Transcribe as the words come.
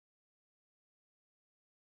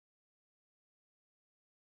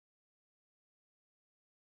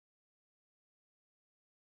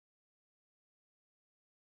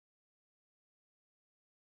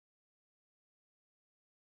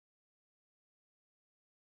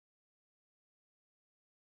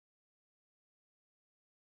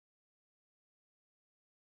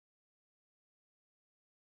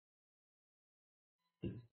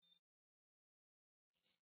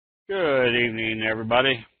Good evening,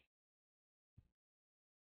 everybody.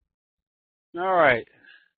 All right.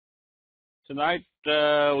 Tonight,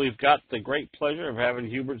 we've got the great pleasure of having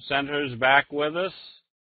Hubert Centers back with us.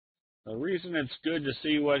 The reason it's good to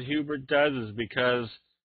see what Hubert does is because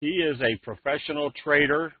he is a professional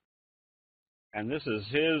trader, and this is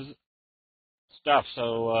his stuff.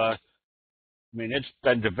 So, it's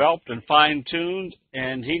been developed and fine-tuned,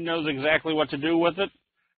 and he knows exactly what to do with it,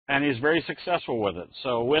 and he's very successful with it.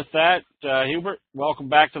 So with that, Hubert, welcome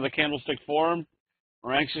back to the Candlestick Forum.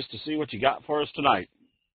 We're anxious to see what you got for us tonight.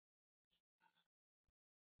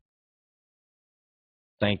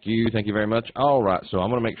 Thank you. Thank you very much. All right, so I'm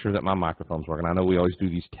going to make sure that my microphone's working. I know we always do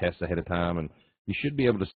these tests ahead of time, and you should be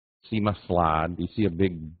able to see my slide. Do you see a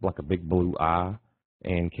big blue eye?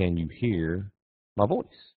 And can you hear my voice?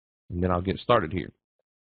 And then I'll get started here.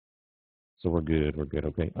 So we're good. We're good.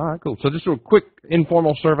 Okay. All right, cool. So just a quick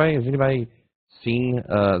informal survey. Has anybody seen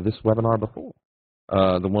this webinar before?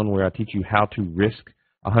 The one where I teach you how to risk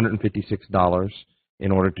 $156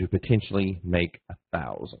 in order to potentially make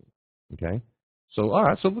 $1,000. Okay. So, all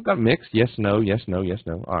right, so we've got mixed, yes, no, yes, no, yes,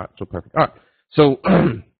 no. All right, so perfect. All right, so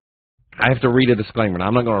I have to read a disclaimer. Now,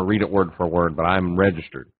 I'm not going to read it word for word, but I'm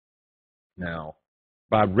registered. Now,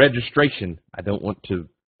 by registration, I don't want to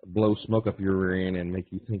blow smoke up your rear end and make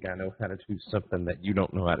you think I know how to do something that you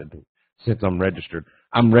don't know how to do. Since I'm registered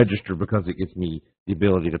because it gives me the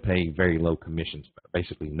ability to pay very low commissions,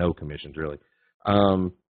 basically no commissions, really.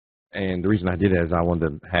 And the reason I did it is I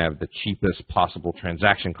wanted to have the cheapest possible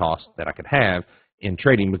transaction cost that I could have in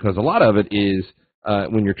trading, because a lot of it is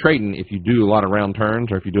when you're trading, if you do a lot of round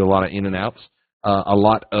turns or if you do a lot of in and outs, a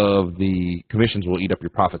lot of the commissions will eat up your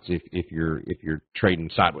profits if you're trading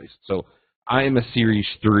sideways. So I am a Series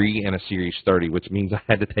 3 and a Series 30, which means I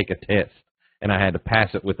had to take a test and I had to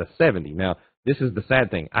pass it with a 70. Now, this is the sad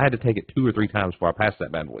thing. I had to take it 2 or 3 times before I passed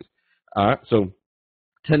that bad boy. All right, so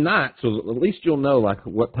tonight, so at least you'll know like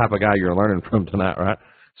what type of guy you're learning from tonight, right?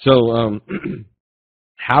 So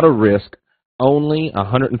how to risk only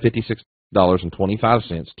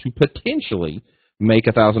 $156.25 to potentially make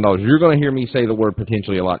 $1,000. You're going to hear me say the word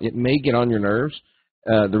potentially a lot. It may get on your nerves.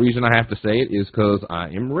 The reason I have to say it is because I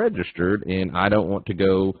am registered and I don't want to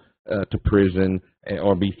go to prison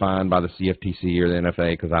or be fined by the CFTC or the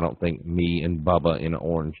NFA, because I don't think me and Bubba in an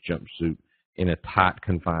orange jumpsuit in a tight,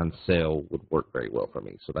 confined cell would work very well for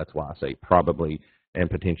me. So that's why I say probably and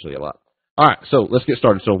potentially a lot. All right, so let's get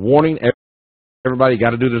started. So warning, everybody, got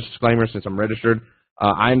to do this disclaimer since I'm registered.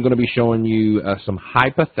 I'm going to be showing you some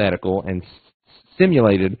hypothetical and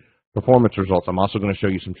simulated performance results. I'm also going to show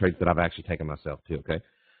you some trades that I've actually taken myself too, okay?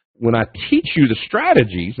 When I teach you the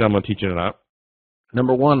strategies that I'm going to teach you tonight,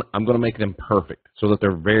 number one, I'm going to make them perfect so that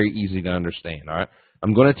they're very easy to understand, all right?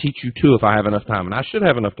 I'm going to teach you too if I have enough time, and I should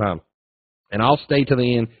have enough time. And I'll stay to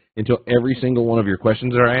the end until every single one of your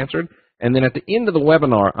questions are answered. And then at the end of the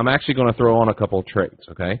webinar, I'm actually going to throw on a couple of trades,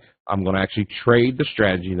 okay? I'm going to actually trade the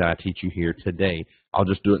strategy that I teach you here today. I'll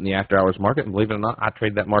just do it in the after-hours market. And believe it or not, I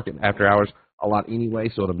trade that market in after hours a lot anyway,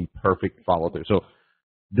 so it'll be perfect follow-through. So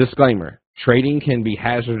disclaimer, trading can be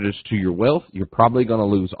hazardous to your wealth. You're probably going to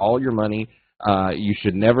lose all your money. You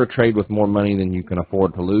should never trade with more money than you can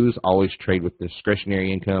afford to lose. Always trade with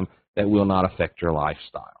discretionary income that will not affect your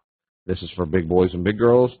lifestyle. This is for big boys and big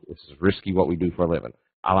girls. This is risky what we do for a living.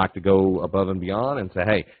 I like to go above and beyond and say,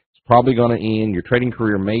 hey, it's probably going to end. Your trading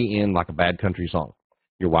career may end like a bad country song.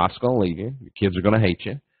 Your wife's going to leave you. Your kids are going to hate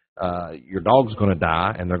you. Your dog's going to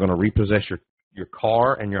die, and they're going to repossess your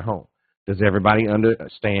car and your home. Does everybody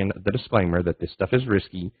understand the disclaimer that this stuff is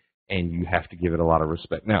risky and you have to give it a lot of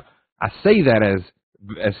respect? Now, I say that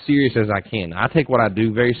as serious as I can. I take what I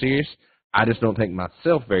do very serious. I just don't take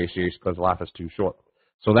myself very serious because life is too short.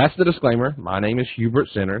 So that's the disclaimer. My name is Hubert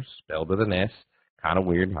Centers, spelled with an S. Kind of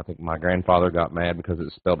weird. I think my grandfather got mad because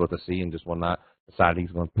it's spelled with a C and just one night decided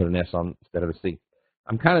he's going to put an S on instead of a C.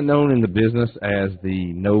 I'm kind of known in the business as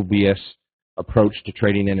the no BS approach to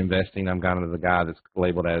trading and investing. I'm kind of the guy that's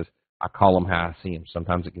labeled as I call them how I see them.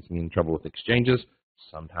 Sometimes it gets me in trouble with exchanges.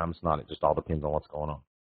 Sometimes not. It just all depends on what's going on.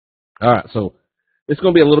 All right, so it's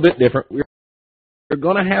going to be a little bit different. We're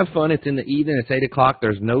going to have fun. It's in the evening. It's 8 o'clock.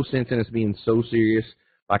 There's no sense in us being so serious.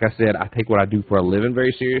 Like I said, I take what I do for a living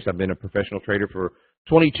very serious. I've been a professional trader for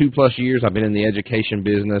 22-plus years. I've been in the education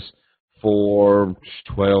business for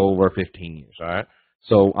 12 or 15 years, all right?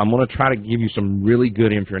 So I'm going to try to give you some really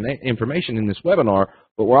good information in this webinar,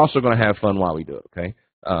 but we're also going to have fun while we do it, okay?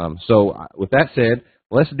 So with that said,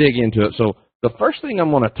 let's dig into it. So the first thing I'm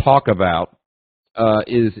going to talk about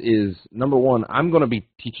is number one, I'm going to be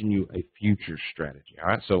teaching you a future strategy, all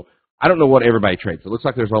right? So I don't know what everybody trades. It looks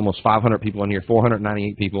like there's almost 500 people in here,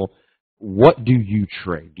 498 people. what do you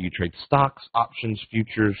trade? Do you trade stocks, options,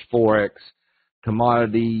 futures, forex,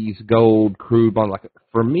 commodities, gold, crude, bond? Like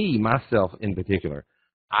for me, myself in particular,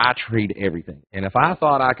 I trade everything. And if I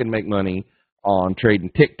thought I could make money on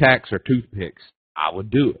trading Tic Tacs or toothpicks, I would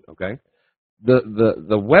do it. Okay. The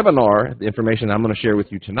webinar, the information I'm going to share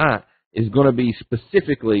with you tonight, is going to be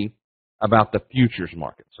specifically about the futures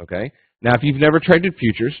markets, okay? Now, if you've never traded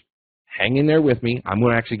futures, hang in there with me. I'm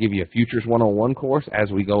going to actually give you a Futures 101 course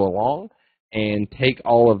as we go along and take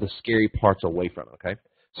all of the scary parts away from it, okay?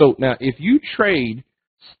 So, now, if you trade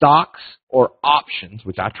stocks or options,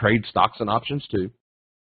 which I trade stocks and options too,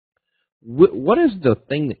 what is the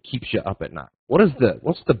thing that keeps you up at night? What's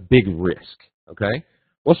the big risk, okay?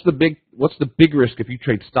 What's the big risk if you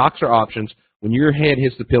trade stocks or options? When your head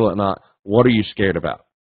hits the pillow at night, what are you scared about?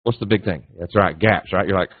 What's the big thing? That's right, gaps, right?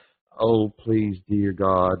 You're like, oh, please, dear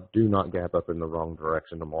God, do not gap up in the wrong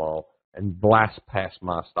direction tomorrow and blast past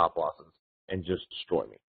my stop losses and just destroy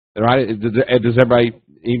me. Right? Does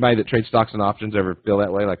anybody that trades stocks and options ever feel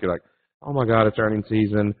that way? Like you're like, oh my God, it's earnings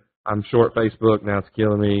season. I'm short Facebook, now it's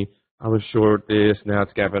killing me. I was short this, now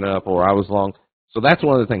it's gapping up, or I was long. So that's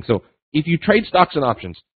one of the things. So if you trade stocks and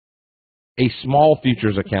options, a small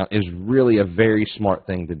futures account is really a very smart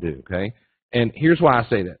thing to do, okay? And here's why I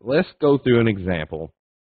say that. Let's go through an example,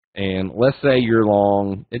 and let's say you're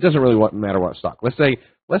long, it doesn't really matter what stock. Let's say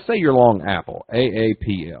you're long Apple,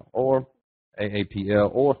 AAPL, or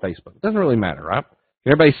Facebook. It doesn't really matter, right?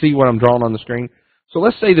 Can everybody see what I'm drawing on the screen? So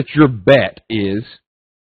let's say that your bet is,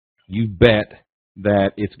 you bet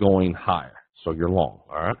that it's going higher, so you're long,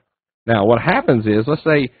 all right? Now, what happens is, let's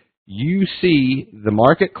say you see the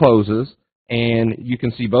market closes, and you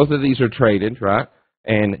can see both of these are traded, right?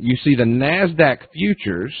 And you see the NASDAQ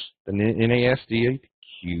futures, the NASDAQ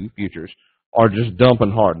futures, are just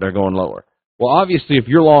dumping hard. They're going lower. Well, obviously, if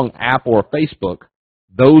you're long Apple or Facebook,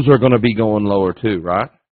 those are going to be going lower too, right?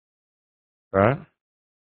 Right?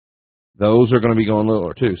 Those are going to be going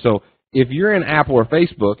lower too. So if you're in Apple or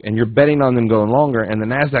Facebook and you're betting on them going longer and the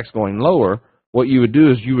NASDAQ's going lower, what you would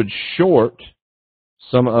do is you would short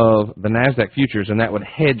some of the NASDAQ futures, and that would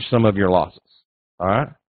hedge some of your losses. All right?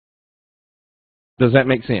 Does that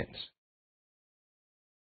make sense?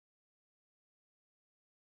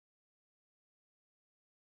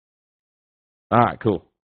 All right, cool.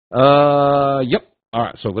 Yep. All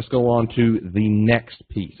right, so let's go on to the next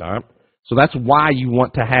piece, all right? So that's why you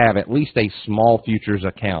want to have at least a small futures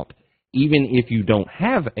account. Even if you don't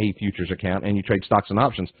have a futures account and you trade stocks and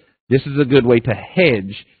options, this is a good way to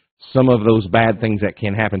hedge some of those bad things that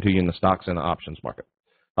can happen to you in the stocks and the options market.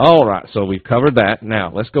 All right, so we've covered that.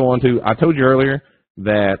 Now, let's go on to, I told you earlier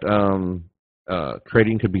that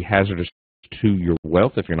trading could be hazardous to your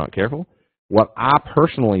wealth if you're not careful. What I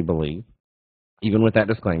personally believe, even with that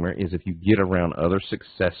disclaimer, is if you get around other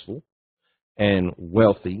successful and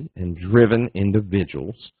wealthy and driven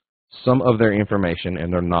individuals, some of their information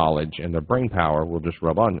and their knowledge and their brain power will just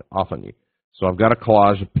rub off on you. So I've got a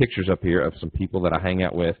collage of pictures up here of some people that I hang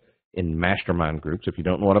out with in mastermind groups. If you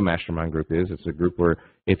don't know what a mastermind group is, it's a group where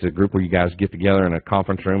you guys get together in a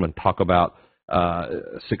conference room and talk about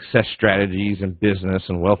success strategies and business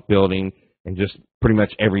and wealth building and just pretty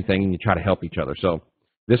much everything, and you try to help each other. So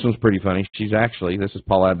this one's pretty funny. This is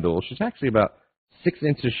Paula Abdul. She's actually about 6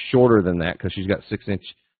 inches shorter than that because she's got 6-inch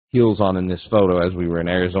heels on in this photo as we were in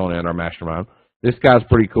Arizona in our mastermind. This guy's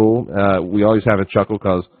pretty cool. We always have a chuckle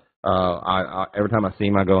because every time I see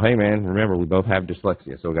him, I go, hey, man, remember, we both have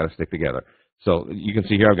dyslexia, so we've got to stick together. So you can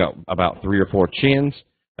see here I've got about 3 or 4 chins.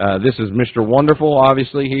 This is Mr. Wonderful,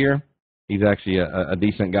 obviously, here. He's actually a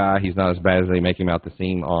decent guy. He's not as bad as they make him out to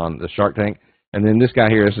seem on the Shark Tank. And then this guy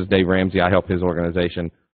here, this is Dave Ramsey. I help his organization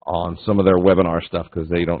on some of their webinar stuff because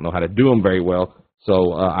they don't know how to do them very well.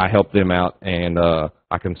 So I help them out, and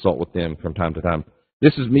I consult with them from time to time.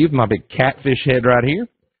 This is me with my big catfish head right here.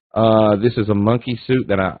 This is a monkey suit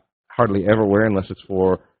that I hardly ever wear unless it's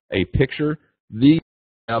for a picture. These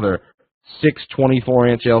are 6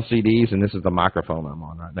 24-inch LCDs, and this is the microphone I'm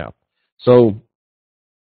on right now. So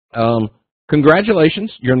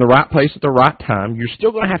congratulations. You're in the right place at the right time. You're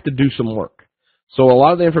still going to have to do some work. So a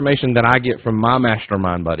lot of the information that I get from my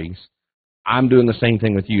mastermind buddies, I'm doing the same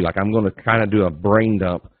thing with you. Like I'm going to kind of do a brain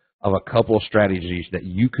dump of a couple of strategies that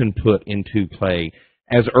you can put into play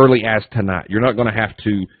as early as tonight. You're not going to have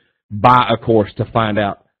to buy a course to find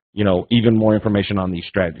out, even more information on these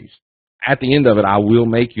strategies. At the end of it, I will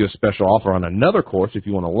make you a special offer on another course if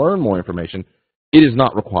you want to learn more information. It is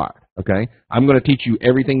not required, okay? I'm going to teach you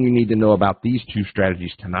everything you need to know about these 2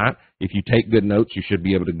 strategies tonight. If you take good notes, you should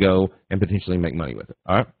be able to go and potentially make money with it,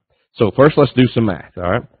 all right? So first, let's do some math,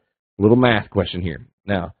 all right? A little math question here.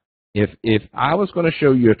 Now, If I was going to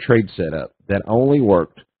show you a trade setup that only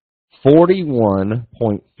worked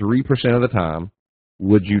 41.3% of the time,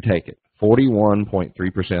 would you take it?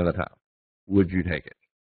 41.3% of the time, would you take it?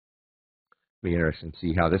 Be interesting to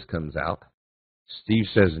see how this comes out. Steve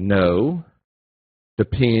says no.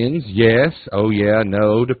 Depends, yes. Oh, yeah,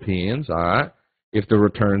 no, depends. All right. If the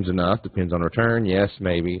return's enough, depends on return, yes,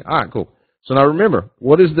 maybe. All right, cool. So now remember,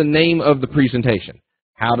 what is the name of the presentation?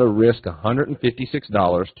 How to risk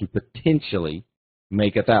 $156 to potentially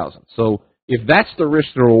make $1,000. So if that's the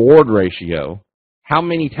risk to reward ratio, how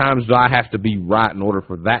many times do I have to be right in order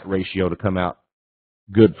for that ratio to come out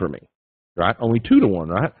good for me? Right? Only 2 to 1,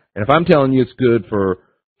 right? And if I'm telling you it's good for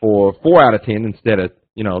 4 out of 10 instead of,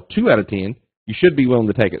 2 out of 10, you should be willing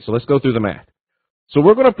to take it. So let's go through the math. So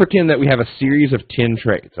we're going to pretend that we have a series of 10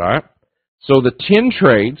 trades, all right? So the 10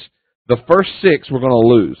 trades, the first 6 we're going to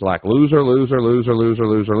lose, like loser, loser, loser, loser,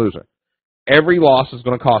 loser, loser. Every loss is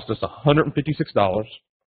going to cost us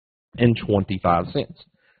 $156.25.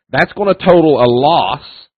 That's going to total a loss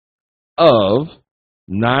of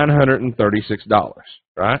 $936,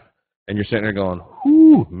 right? And you're sitting there going,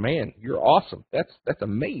 whew, man, you're awesome. That's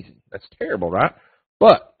amazing. That's terrible, right?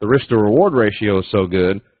 But the risk to reward ratio is so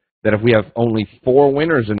good that if we have only 4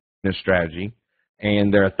 winners in this strategy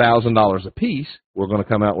and they're $1,000 a piece, we're going to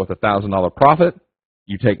come out with $1,000 profit.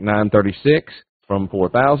 You take $936 from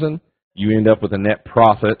 $4,000, you end up with a net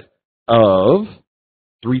profit of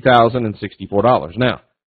 $3,064. Now,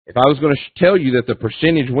 if I was going to tell you that the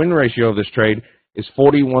percentage win ratio of this trade is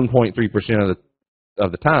 41.3%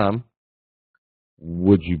 of the time,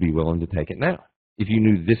 would you be willing to take it now? If you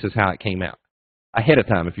knew this is how it came out ahead of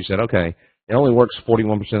time, if you said, okay, it only works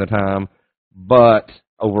 41% of the time, but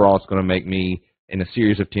overall it's going to make me, in a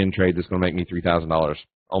series of 10 trades, it's going to make me $3,000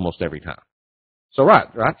 almost every time. So right.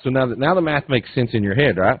 So now the math makes sense in your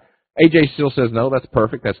head, right? AJ still says, no, that's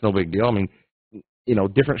perfect. That's no big deal. I mean,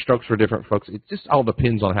 different strokes for different folks. It just all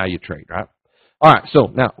depends on how you trade, right? All right,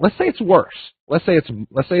 so now let's say it's worse. Let's say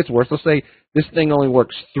it's worse. Let's say this thing only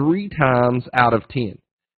works 3 times out of 10.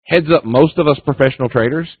 Heads up, most of us professional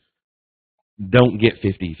traders don't get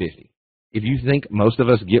 50-50. If you think most of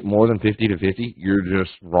us get more than 50-50, you're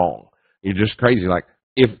just wrong. You're just crazy. Like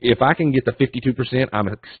if I can get the 52%, I'm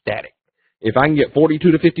ecstatic. If I can get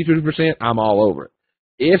 42 to 52%, I'm all over it.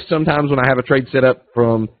 If sometimes when I have a trade set up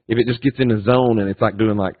if it just gets in the zone and it's like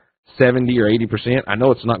doing like 70 or 80%, I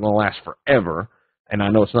know it's not going to last forever, and I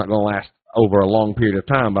know it's not going to last over a long period of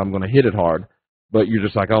time, but I'm going to hit it hard. But you're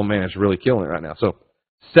just like, oh, man, it's really killing it right now. So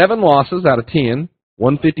 7 losses out of 10,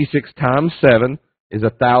 156 times 7 is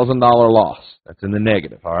a $1,000 loss. That's in the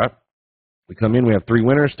negative, all right? We come in, we have 3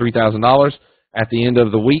 winners, $3,000. At the end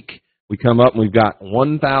of the week, we come up and we've got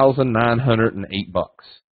 $1,908,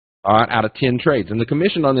 all right, out of 10 trades. And the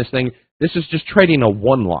commission on this thing, this is just trading a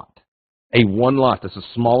 1 lot. A 1 lot. That's the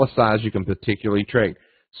smallest size you can particularly trade.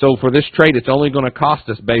 So for this trade, it's only going to cost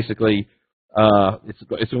us basically,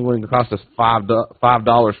 it's only going to cost us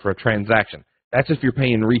 $5 for a transaction. That's if you're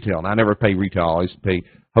paying retail. And I never pay retail. I always pay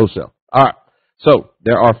wholesale. All right. So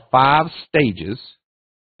there are 5 stages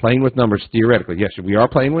playing with numbers theoretically. Yes, we are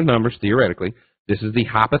playing with numbers theoretically. This is the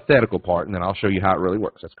hypothetical part, and then I'll show you how it really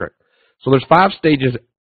works. That's correct. So there's 5 stages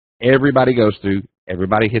everybody goes through.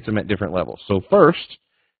 Everybody hits them at different levels. So first,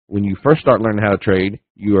 when you first start learning how to trade,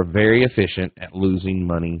 you are very efficient at losing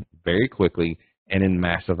money very quickly and in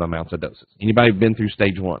massive amounts of doses. Anybody been through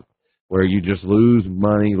stage 1 where you just lose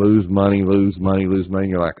money, lose money, lose money, lose money?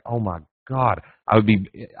 You're like, oh my God, I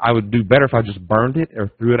would do better if I just burned it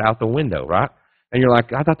or threw it out the window, right? And you're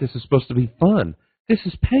like, I thought this was supposed to be fun. This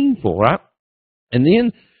is painful, right? And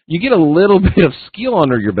then you get a little bit of skill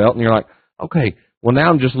under your belt, and you're like, okay, well now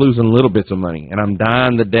I'm just losing little bits of money, and I'm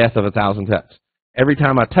dying the death of 1,000 cuts. Every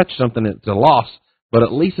time I touch something, it's a loss, but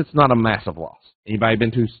at least it's not a massive loss. Anybody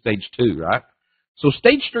been to stage 2, right? So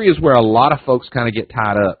stage 3 is where a lot of folks kind of get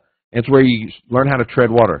tied up. It's where you learn how to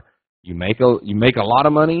tread water. You make a lot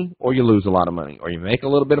of money, or you lose a lot of money, or you make a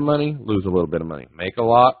little bit of money, lose a little bit of money. Make a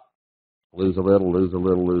lot, lose a little, lose a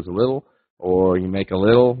little, lose a little, or you make a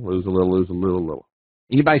little, lose a little, lose a little, little.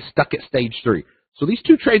 Anybody stuck at stage 3? So these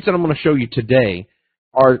 2 trades that I'm going to show you today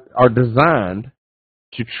are designed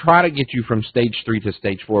to try to get you from stage 3 to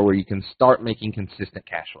stage 4 where you can start making consistent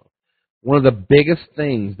cash flow. One of the biggest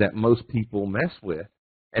things that most people mess with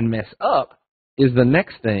and mess up is the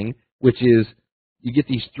next thing, which is you get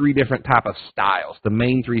these 3 different type of styles, the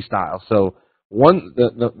main 3 styles. So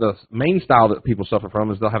the main style that people suffer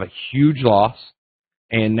from is they'll have a huge loss,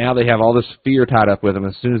 and now they have all this fear tied up with them.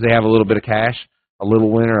 As soon as they have a little bit of cash, a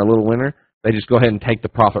little winner, they just go ahead and take the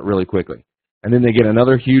profit really quickly. And then they get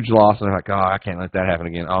another huge loss, and they're like, oh, I can't let that happen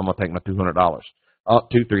again. Oh, I'm going to take my $200. up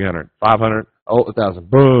to 300, 500, oh, 1,000,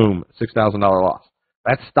 boom, $6,000 loss.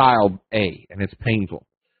 That's style A, and it's painful.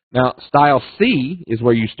 Now, style C is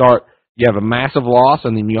where you have a massive loss,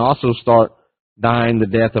 and then you also start dying the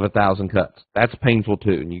death of 1,000 cuts. That's painful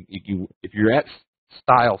too. And if you're at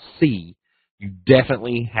style C, you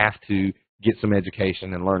definitely have to get some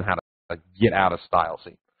education and learn how to get out of style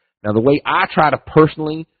C. Now, the way I try to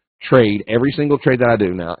personally trade every single trade that I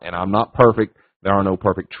do now, and I'm not perfect. There are no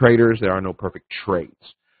perfect traders. There are no perfect trades.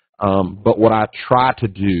 But what I try to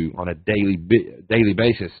do on a daily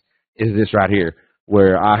basis is this right here,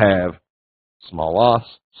 where I have small loss,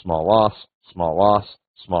 small loss, small loss,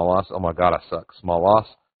 small loss. Oh my God, I suck. Small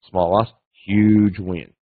loss, huge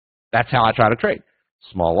win. That's how I try to trade.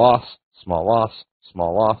 Small loss, small loss,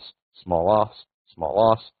 small loss, small loss, small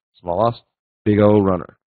loss, small loss, big old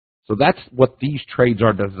runner. So that's what these trades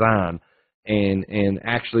are designed and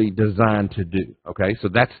actually designed to do. Okay, so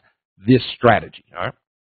that's this strategy. All right.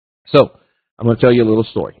 So I'm going to tell you a little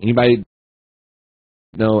story. Anybody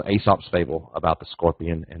know Aesop's fable about the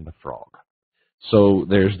scorpion and the frog? So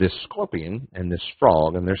there's this scorpion and this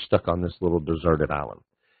frog, and they're stuck on this little deserted island.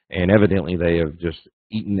 And evidently they have just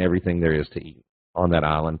eaten everything there is to eat on that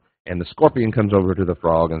island. And the scorpion comes over to the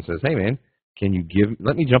frog and says, "Hey man,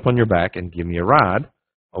 let me jump on your back and give me a ride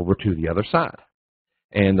over to the other side."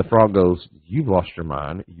 And the frog goes, "You've lost your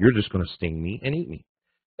mind. You're just going to sting me and eat me."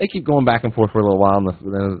 They keep going back and forth for a little while, and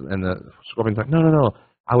the scorpion's like, No,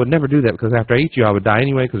 I would never do that, because after I eat you, I would die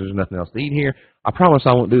anyway, because there's nothing else to eat here. I promise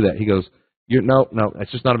I won't do that. He goes, No,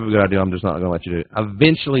 it's just not a good idea. I'm just not going to let you do it.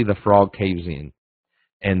 Eventually, the frog caves in,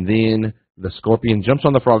 and then the scorpion jumps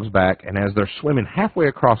on the frog's back, and as they're swimming halfway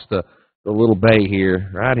across the little bay here,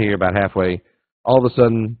 right here, about halfway, all of a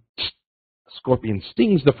sudden, the scorpion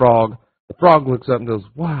stings the frog. The frog looks up and goes,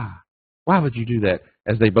 Why? Why would you do that?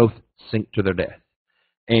 As they both sink to their death.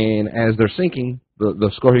 And as they're sinking,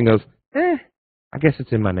 the scorpion goes, I guess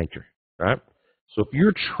it's in my nature, right? So if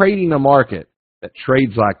you're trading a market that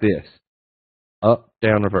trades like this, up,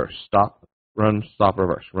 down, reverse, stop, run, stop,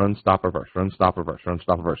 reverse, run, stop, reverse, run, stop, reverse, run,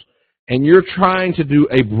 stop, reverse, and you're trying to do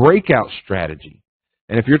a breakout strategy,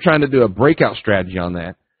 and if you're trying to do a breakout strategy on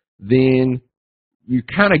that, then you're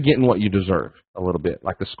kind of getting what you deserve a little bit.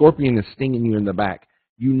 Like the scorpion is stinging you in the back.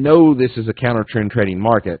 You know this is a counter trend trading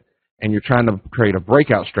market, and you're trying to create a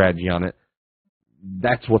breakout strategy on it.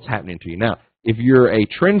 That's what's happening to you. Now, if you're a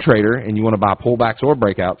trend trader and you want to buy pullbacks or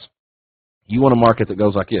breakouts, you want a market that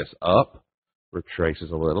goes like this: up, retraces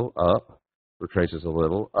a little, up, retraces a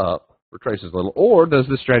little, up, retraces a little. Or does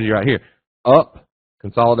this strategy right here: up,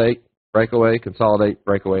 consolidate, breakaway, consolidate,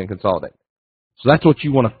 breakaway, and consolidate. So that's what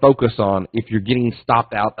you want to focus on if you're getting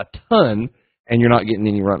stopped out a ton and you're not getting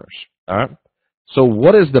any runners. All right. So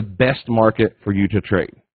what is the best market for you to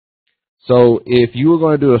trade? So if you were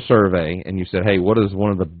going to do a survey and you said, hey, what is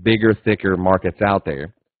one of the bigger, thicker markets out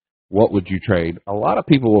there, what would you trade? A lot of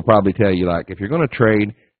people will probably tell you, like, if you're going to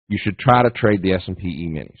trade, you should try to trade the S&P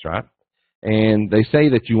E-minis, right? And they say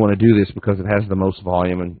that you want to do this because it has the most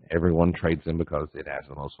volume, and everyone trades them because it has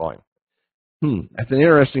the most volume. That's an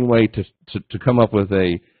interesting way to come up with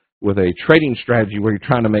a trading strategy where you're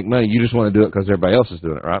trying to make money. You just want to do it because everybody else is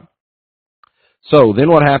doing it, right? So then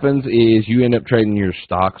what happens is you end up trading your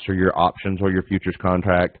stocks or your options or your futures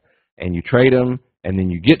contract, and you trade them, and then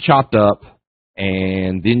you get chopped up,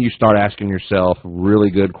 and then you start asking yourself really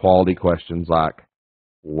good quality questions like,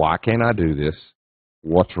 why can't I do this?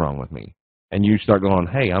 What's wrong with me? And you start going,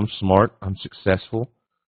 hey, I'm smart, I'm successful,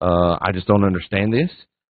 I just don't understand this.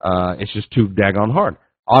 It's just too daggone hard.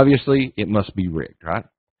 Obviously, it must be rigged, right?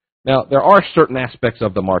 Now, there are certain aspects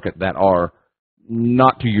of the market that are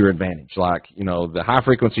not to your advantage, like, you know, the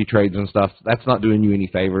high-frequency trades and stuff. That's not doing you any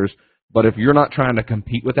favors. But if you're not trying to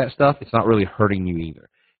compete with that stuff, it's not really hurting you either.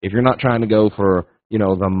 If you're not trying to go for, you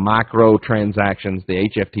know, the micro transactions, the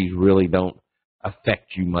HFTs really don't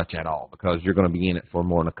affect you much at all because you're going to be in it for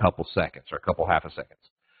more than a couple seconds or a couple half a seconds.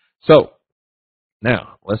 So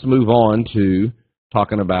now let's move on to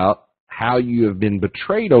talking about how you have been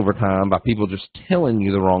betrayed over time by people just telling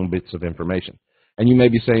you the wrong bits of information. And you may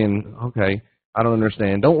be saying, okay, I don't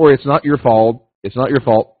understand. Don't worry, it's not your fault. It's not your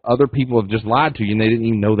fault. Other people have just lied to you, and they didn't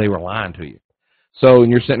even know they were lying to you. So,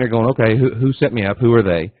 and you're sitting there going, okay, who set me up? Who are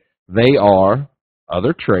they? They are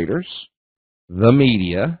other traders, the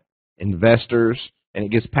media, investors, and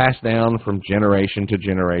it gets passed down from generation to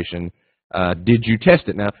generation. Did you test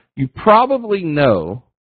it? Now, you probably know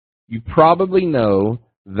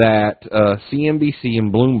that CNBC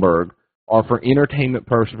and Bloomberg are for entertainment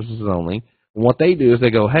purposes only. And what they do is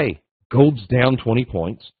they go, hey, gold's down 20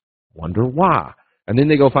 points. Wonder why? And then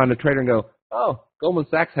they go find a trader and go, oh, Goldman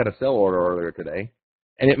Sachs had a sell order earlier today,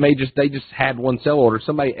 and they just had one sell order.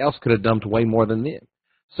 Somebody else could have dumped way more than them.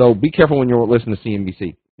 So be careful when you're listening to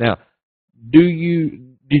CNBC. Now, did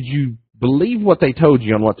you believe what they told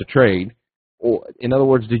you on what to trade? Or, in other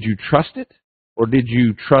words, did you trust it, or did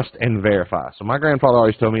you trust and verify? So my grandfather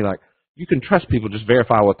always told me, like, you can trust people, just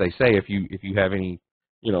verify what they say if you have any,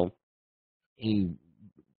 any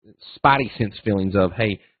spidey sense feelings of,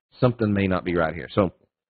 hey, something may not be right here. So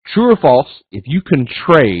true or false, if you can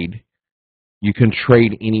trade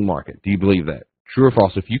any market. Do you believe that? True or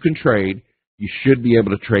false, if you can trade, you should be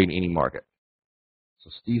able to trade any market.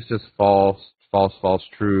 So Steve says false, false, false,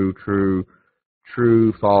 true, true,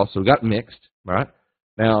 true, false. So we got mixed, right?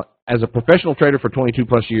 Now, as a professional trader for 22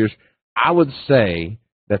 plus years, I would say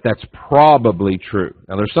that that's probably true.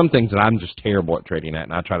 Now, there's some things that I'm just terrible at trading at,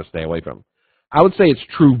 and I try to stay away from them. I would say it's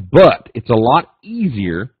true, but it's a lot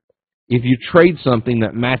easier if you trade something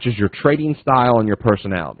that matches your trading style and your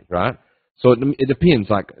personality, right? So it depends.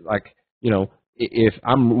 Like if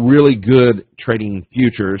I'm really good trading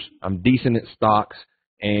futures, I'm decent at stocks,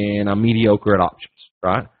 and I'm mediocre at options,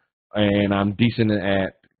 right? And I'm decent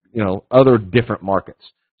at other different markets.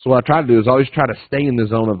 So what I try to do is always try to stay in the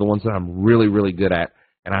zone of the ones that I'm really, really good at,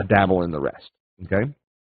 and I dabble in the rest. Okay.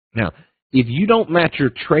 Now, if you don't match your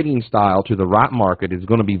trading style to the right market, it's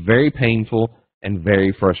going to be very painful and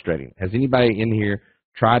very frustrating. Has anybody in here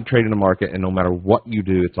tried trading a market, and no matter what you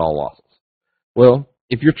do, it's all losses? Well,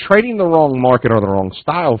 if you're trading the wrong market or the wrong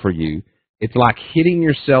style for you, it's like hitting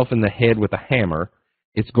yourself in the head with a hammer.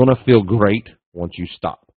 It's going to feel great once you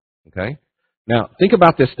stop. Okay? Now, think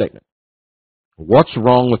about this statement. What's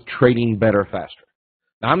wrong with trading better faster?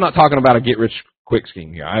 Now, I'm not talking about a get-rich-quick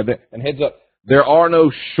scheme here. And heads up, there are no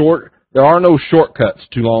shortcuts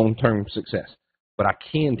to long-term success. But I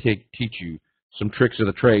can teach you some tricks of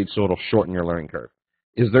the trade so it'll shorten your learning curve.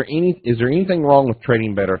 Is there anything wrong with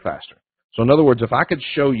trading better faster? So in other words, if I could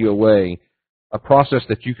show you a process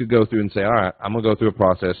that you could go through and say, all right, I'm going to go through a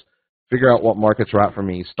process, figure out what market's right for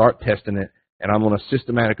me, start testing it, and I'm going to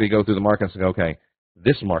systematically go through the markets and go, okay,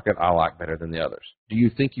 this market I like better than the others. Do you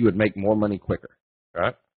think you would make more money quicker?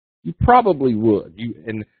 Right? You probably would.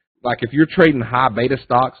 And like if you're trading high beta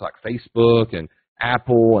stocks like Facebook and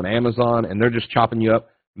Apple and Amazon, and they're just chopping you up,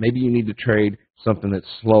 maybe you need to trade something that's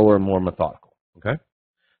slower and more methodical. Okay?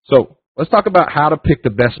 So let's talk about how to pick the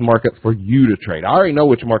best market for you to trade. I already know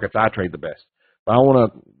which markets I trade the best. But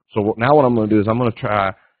so now what I'm going to do is I'm going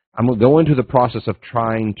to go into the process of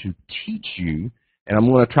trying to teach you, and I'm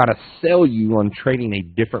going to try to sell you on trading a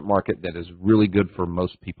different market that is really good for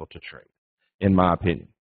most people to trade, in my opinion.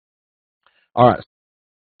 All right.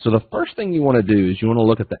 So the first thing you want to do is you want to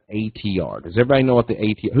look at the ATR. Does everybody know what the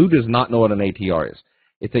ATR? Who does not know what an ATR is?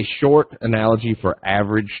 It's a short analogy for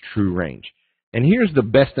average true range. And here's the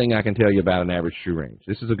best thing I can tell you about an average true range.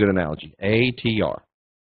 This is a good analogy. ATR.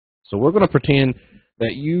 So we're going to pretend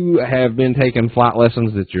that you have been taking flight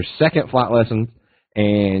lessons. It's your second flight lesson,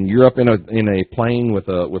 and you're up in a plane with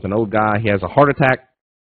an old guy. He has a heart attack.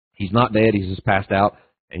 He's not dead. He's just passed out,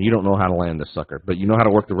 and you don't know how to land this sucker. But you know how to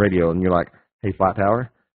work the radio, and you're like, hey, flight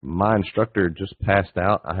tower, my instructor just passed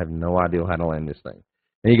out. I have no idea how to land this thing.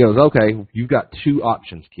 And he goes, okay, you've got two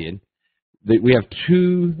options, kid. We have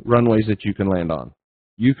two runways that you can land on.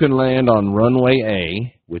 You can land on runway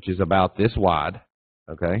A, which is about this wide,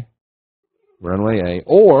 okay? Runway A,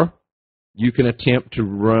 or you can attempt to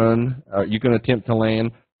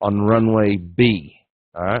land on runway B.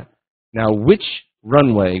 All right. Now, which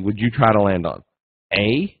runway would you try to land on,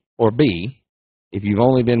 A or B? If you've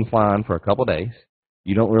only been flying for a couple days,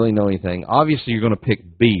 you don't really know anything. Obviously, you're going to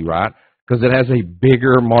pick B, right? Because it has a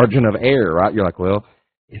bigger margin of error, right? You're like, well,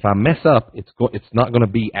 if I mess up, it's not going to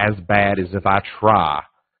be as bad as if I try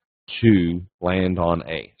to land on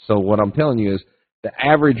A. So what I'm telling you is the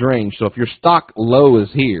average range. So if your stock low is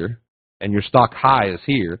here and your stock high is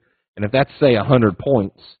here, and if that's, say, 100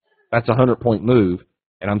 points, that's a 100-point move,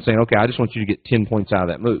 and I'm saying, okay, I just want you to get 10 points out of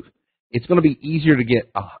that move. It's going to be easier to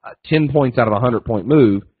get 10 points out of a 100-point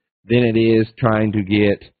move than it is trying to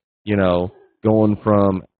get, going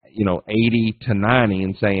from, 80 to 90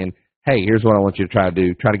 and saying, hey, here's what I want you to try to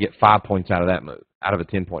do. Try to get 5 points out of that move, out of a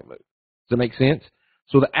 10-point move. Does that make sense?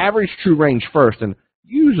 So the average true range first, and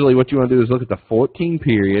usually what you want to do is look at the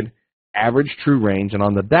 14-period average true range, and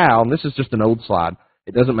on the Dow, and this is just an old slide.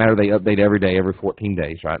 It doesn't matter. They update every day, every 14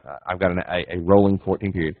 days, right? I've got a rolling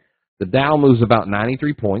 14-period. The Dow moves about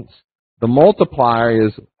 93 points. The multiplier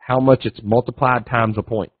is how much it's multiplied times a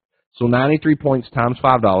point. So 93 points times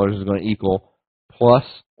 $5 is going to equal plus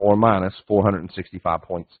or minus 465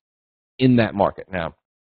 points in that market. Now,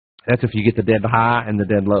 that's if you get the dead high and the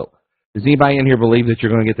dead low. Does anybody in here believe that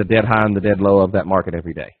you're going to get the dead high and the dead low of that market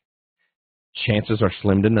every day? chances are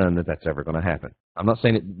slim to none that that's ever going to happen. I'm not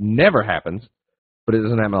saying it never happens, but it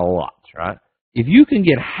doesn't happen a lot, right? If you can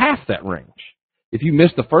get half that range, if you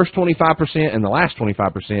miss the first 25% and the last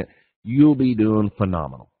 25%, you'll be doing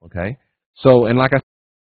phenomenal, okay? So, and like I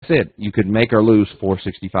said, you could make or lose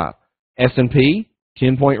 465. S&P,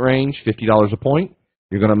 10-point range, $50 a point.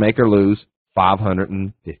 You're going to make or lose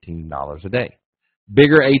 $515 a day.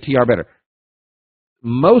 Bigger ATR, better.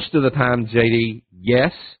 Most of the time, JD,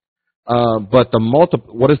 yes, but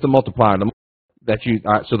what is the multiplier? All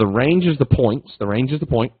right, so the range is the points. The range is the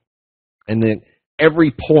point, and then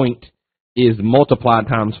every point is multiplied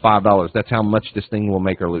times $5. That's how much this thing will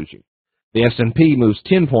make or lose you. The S&P moves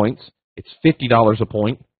 10 points. It's $50 a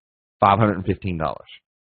point, $515.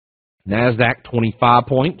 NASDAQ, 25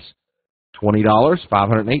 points, $20,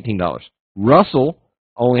 $518. Russell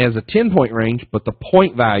only has a 10-point range, but the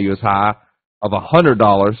point value is high of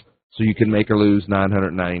 $100, so you can make or lose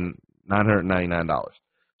 $999.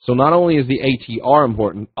 So not only is the ATR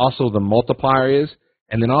important, also the multiplier is,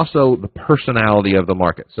 and then also the personality of the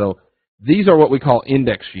market. So these are what we call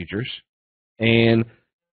index futures, and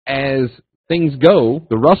as things go,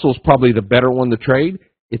 the Russell's probably the better one to trade.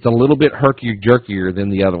 It's a little bit herky-jerkier than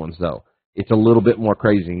the other ones, though. It's a little bit more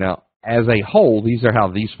crazy. Now, as a whole, these are how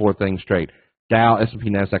these four things trade. Dow, S&P,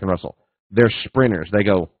 NASDAQ, and Russell. They're sprinters. They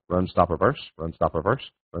go run, stop, reverse, run, stop, reverse,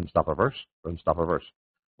 run, stop, reverse, run, stop, reverse.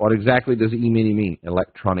 What exactly does E-mini mean?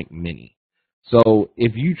 Electronic mini. So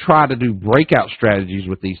if you try to do breakout strategies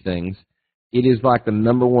with these things, it is like the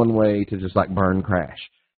number one way to just like burn crash.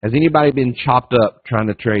 Has anybody been chopped up trying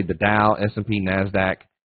to trade the Dow, S&P, NASDAQ,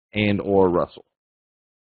 and or Russell?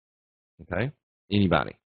 Okay?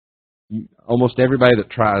 Anybody. Almost everybody that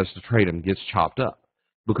tries to trade them gets chopped up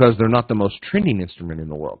because they're not the most trending instrument in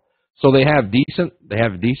the world. So they have decent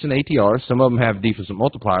ATRs. Some of them have decent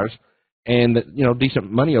multipliers, and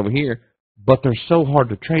decent money over here. But they're so hard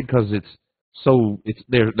to trade because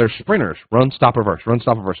they're sprinters. Run, stop, reverse. Run,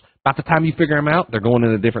 stop, reverse. About the time you figure them out, they're going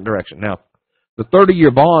in a different direction. Now, the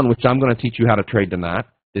 30-year bond, which I'm going to teach you how to trade tonight,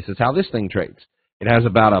 this is how this thing trades. It has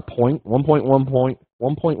about a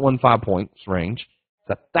 1.15 points range.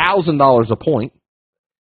 It's $1,000 a point.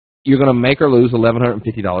 You're going to make or lose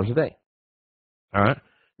 $1,150 a day. All right.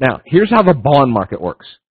 Now, here's how the bond market works.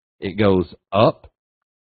 It goes up,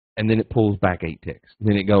 and then it pulls back 8 ticks.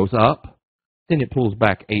 Then it goes up, then it pulls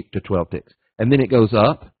back 8 to 12 ticks. And then it goes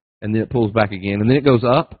up, and then it pulls back again. And then it goes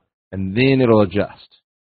up, and then it'll adjust.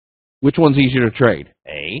 Which one's easier to trade,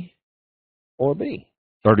 A or B?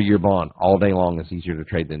 30-year bond all day long is easier to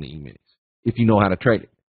trade than the E-minis if you know how to trade it.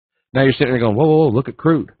 Now you're sitting there going, whoa, look at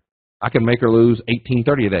crude. I can make or lose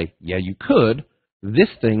 $18.30 a day. Yeah, you could. This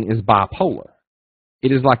thing is bipolar.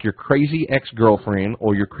 It is like your crazy ex-girlfriend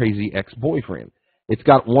or your crazy ex-boyfriend. It's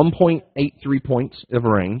got 1.83 points of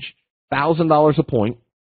range, $1,000 a point.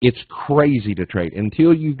 It's crazy to trade.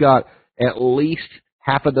 Until you've got at least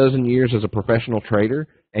half a dozen years as a professional trader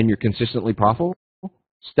and you're consistently profitable,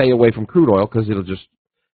 stay away from crude oil because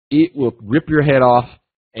it will rip your head off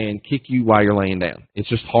and kick you while you're laying down. It's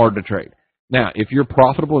just hard to trade. Now, if you're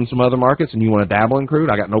profitable in some other markets and you want to dabble in crude,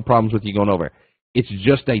 I got no problems with you going over. It's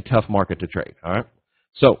just a tough market to trade, all right?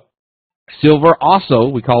 So, silver also,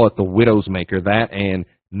 we call it the widow's maker, that and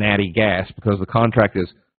natty gas, because the contract is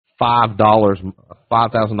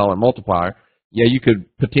 $5,000 multiplier. Yeah, you could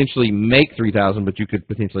potentially make $3,000, but you could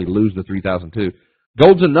potentially lose the $3,000 too.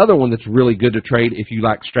 Gold's another one that's really good to trade if you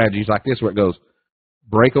like strategies like this where it goes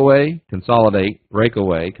breakaway, consolidate,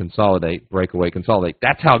 breakaway, consolidate, breakaway, consolidate.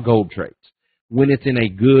 That's how gold trades. When it's in a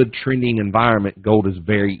good trending environment, gold is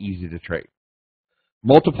very easy to trade.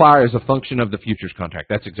 Multiplier is a function of the futures contract.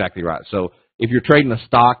 That's exactly right. So if you're trading a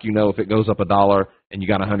stock, if it goes up $1 and you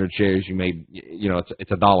got 100 shares,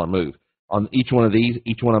 it's $1 move. On each one of these,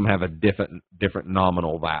 each one of them have a different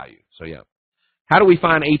nominal value. So yeah. How do we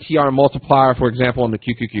find ATR multiplier, for example, on the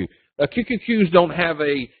QQQ? QQQs don't have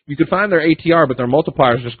you could find their ATR, but their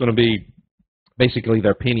multiplier is just going to be basically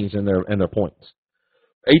their pennies and their points.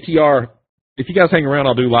 ATR, if you guys hang around,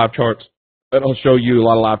 I'll do live charts, and I'll show you a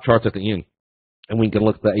lot of live charts at the end, and we can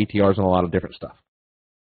look at the ATRs and a lot of different stuff.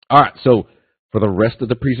 All right, so for the rest of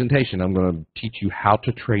the presentation, I'm going to teach you how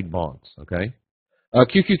to trade bonds, okay?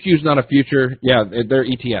 QQQ is not a future. Yeah, they're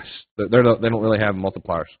ETFs. They don't really have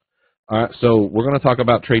multipliers. All right, so we're going to talk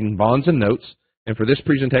about trading bonds and notes. And for this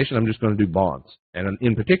presentation, I'm just going to do bonds. And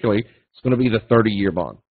in particular, it's going to be the 30-year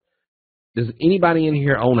bond. Does anybody in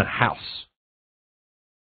here own a house?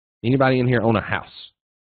 Anybody in here own a house?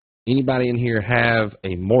 Anybody in here have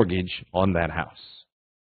a mortgage on that house?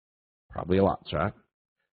 Probably a lot, right?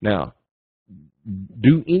 Now,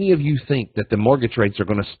 do any of you think that the mortgage rates are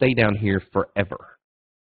going to stay down here forever?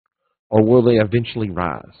 or will they eventually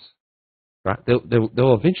rise? Right?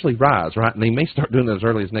 They'll eventually rise, right? And they may start doing it as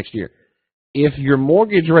early as next year. If your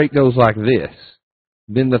mortgage rate goes like this,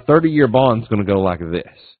 then the 30-year bond is going to go like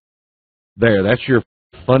this. There, that's your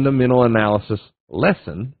fundamental analysis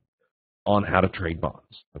lesson on how to trade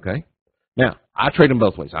bonds, okay? Now, I trade them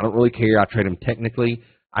both ways. I don't really care. I trade them technically.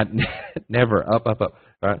 I never up. All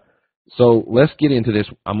right? So let's get into this.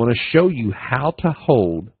 I'm going to show you how to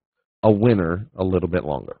hold a winner a little bit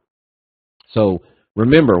longer. So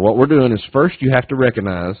remember, what we're doing is first you have to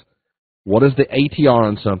recognize what is the ATR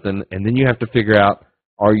on something, and then you have to figure out,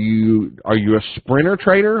 are you a sprinter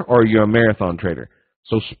trader or are you a marathon trader?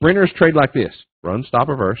 So sprinters trade like this: run, stop,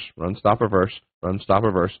 reverse, run, stop, reverse, run, stop,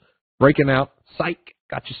 reverse. Breaking out, psych,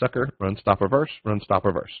 got you, sucker, run, stop, reverse, run, stop,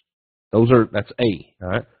 reverse. That's A, all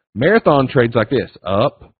right? Marathon trades like this: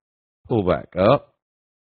 up, pull back, up,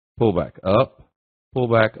 pull back, up, pull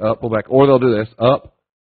back, up, pull back. Or they'll do this: up,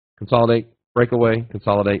 consolidate, break away,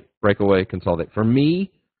 consolidate, break away, consolidate. For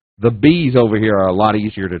me, the B's over here are a lot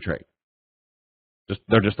easier to trade.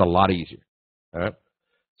 They're just a lot easier. All right?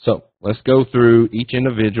 So let's go through each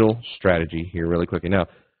individual strategy here really quickly. Now,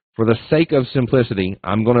 for the sake of simplicity,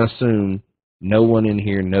 I'm going to assume no one in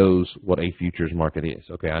here knows what a futures market is.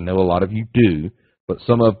 Okay, I know a lot of you do, but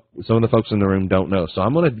some of the folks in the room don't know. So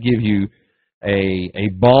I'm going to give you a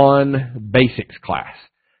bond basics class.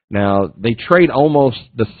 Now, they trade almost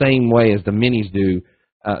the same way as the minis do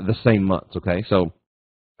the same months. Okay, so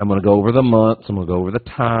I'm going to go over the months. I'm going to go over the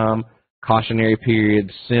time, cautionary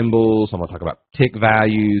periods, symbols. I'm going to talk about tick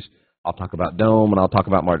values. I'll talk about dome, and I'll talk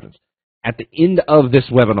about margins. At the end of this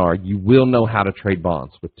webinar, you will know how to trade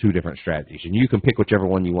bonds with two different strategies, and you can pick whichever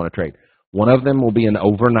one you want to trade. One of them will be an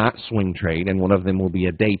overnight swing trade, and one of them will be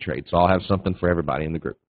a day trade. So I'll have something for everybody in the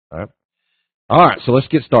group. All right, so let's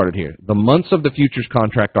get started here. The months of the futures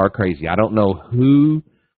contract are crazy. I don't know who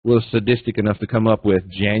was sadistic enough to come up with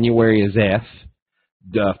January is F,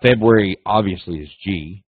 February obviously is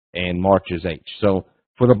G, and March is H. So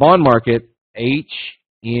for the bond market, H,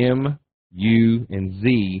 M, U, and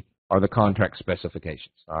Z are the contract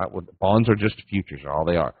specifications. All right, well, bonds are just futures, are all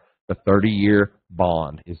they are. The 30-year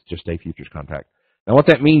bond is just a futures contract. Now what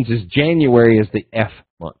that means is January is the F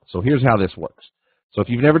month. So here's how this works. So if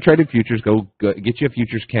you've never traded futures, go get you a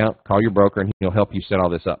futures account, call your broker, and he'll help you set all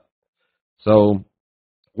this up. So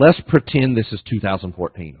let's pretend this is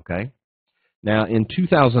 2014, okay? Now in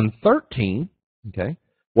 2013, okay,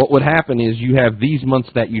 what would happen is you have these months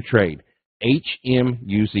that you trade: H, M,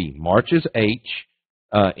 U, Z. March is H,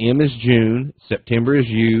 M is June, September is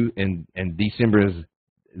U, and December is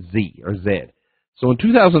Z or Z. So in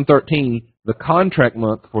 2013, the contract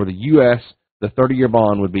month for the U.S., the 30-year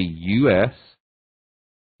bond would be U.S.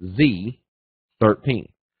 Z 13.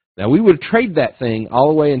 Now we would trade that thing all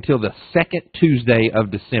the way until the second Tuesday of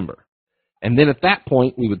December. And then at that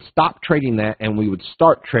point, we would stop trading that and we would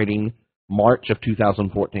start trading March of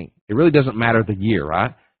 2014. It really doesn't matter the year,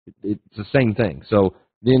 right? It's the same thing. So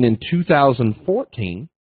then in 2014,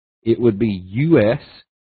 it would be US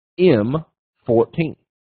M 14.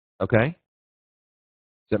 Okay?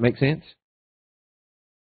 Does that make sense?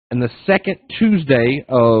 And the second Tuesday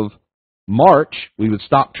of March, we would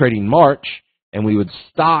stop trading March, and we would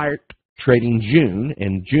start trading June,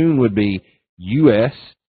 and June would be US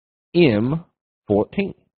M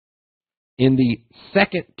 14. In the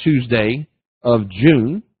second Tuesday of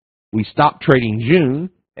June, we stop trading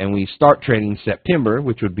June, and we start trading September,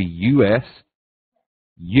 which would be US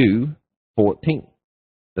U 14.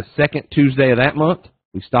 The second Tuesday of that month,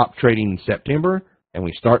 we stop trading September, and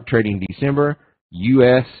we start trading December,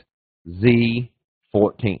 US Z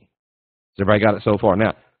 14. So everybody got it so far?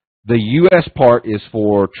 Now, the U.S. part is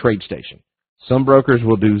for TradeStation. Some brokers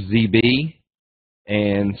will do ZB,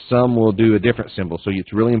 and some will do a different symbol. So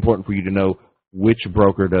it's really important for you to know which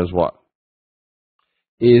broker does what.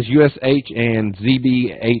 Is USH and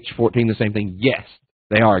ZBH14 the same thing? Yes,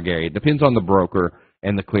 they are, Gary. It depends on the broker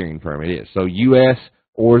and the clearing firm. It is. So US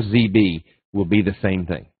or ZB will be the same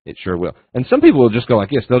thing. It sure will. And some people will just go like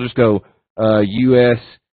this. They'll just go US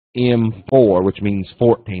M4, which means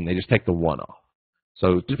 14. They just take the 1 off.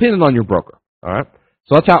 So depending on your broker, all right?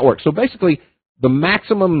 So that's how it works. So basically, the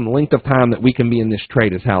maximum length of time that we can be in this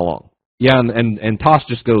trade is how long? Yeah, and Toss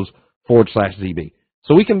just goes /ZB.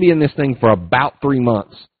 So we can be in this thing for about 3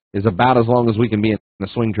 months, is about as long as we can be in a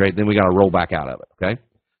swing trade, then we got to roll back out of it, okay?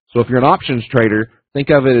 So if you're an options trader, think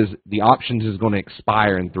of it as the options is going to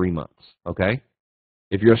expire in 3 months, okay?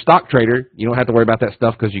 If you're a stock trader, you don't have to worry about that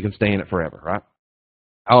stuff because you can stay in it forever, right?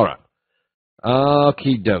 All right.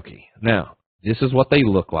 Okie dokie. Now, this is what they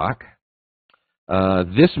look like.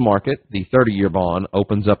 This market, the 30-year bond,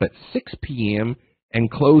 opens up at 6 p.m. and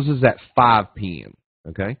closes at 5 p.m.,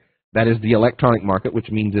 okay? That is the electronic market, which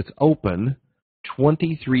means it's open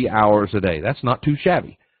 23 hours a day. That's not too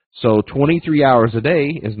shabby. So 23 hours a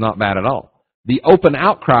day is not bad at all. The open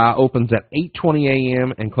outcry opens at 8:20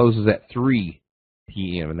 a.m. and closes at 3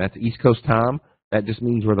 p.m., and that's East Coast time. That just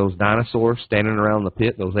means where those dinosaurs standing around the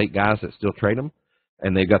pit, those 8 guys that still trade them,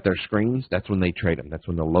 and they've got their screens, that's when they trade them. That's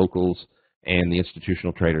when the locals and the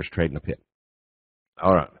institutional traders trade in the pit.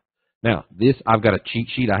 All right. Now, this, I've got a cheat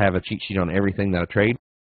sheet. I have a cheat sheet on everything that I trade.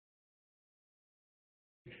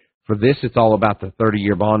 For this, it's all about the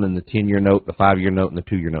 30-year bond and the 10-year note, the 5-year note, and the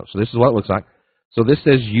 2-year note. So this is what it looks like. So this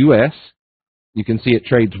says U.S. You can see it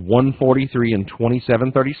trades 143 and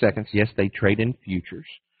 27/30 seconds. Yes, they trade in futures.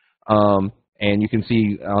 And you can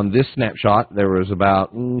see on this snapshot, there was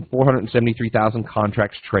about 473,000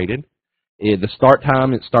 contracts traded. The start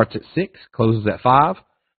time, it starts at 6, closes at 5.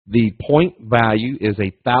 The point value is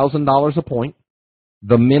 $1,000 a point.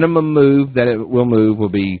 The minimum move that it will move will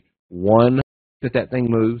be 1 that thing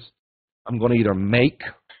moves. I'm going to either make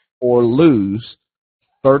or lose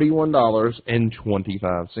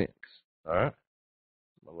 $31.25. All right.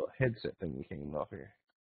 My little headset thing came off here.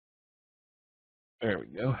 There we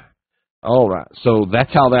go. All right. So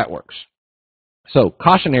that's how that works. So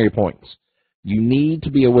cautionary points. You need to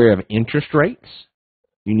be aware of interest rates.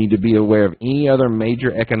 You need to be aware of any other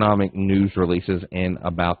major economic news releases and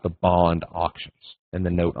about the bond auctions and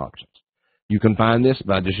the note auctions. You can find this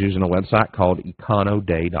by just using a website called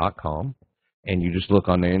econoday.com, and you just look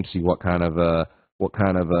on there and see what kind of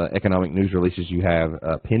economic news releases you have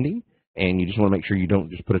pending, and you just want to make sure you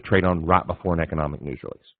don't just put a trade on right before an economic news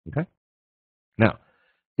release. Okay. Now,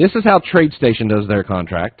 this is how TradeStation does their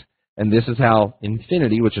contract, and this is how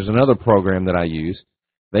Infinity, which is another program that I use,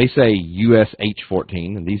 they say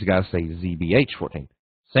USH14, and these guys say ZBH14.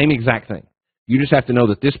 Same exact thing. You just have to know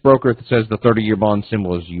that this broker says the 30-year bond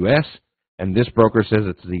symbol is US, and this broker says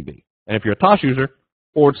it's ZB. And if you're a TOS user,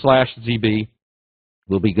 /ZB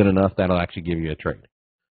will be good enough. That'll actually give you a trade.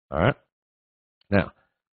 All right? Now,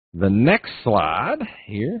 the next slide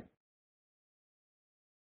here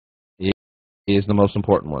is the most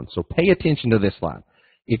important one. So pay attention to this slide.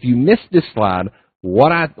 If you miss this slide,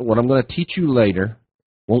 what I'm going to teach you later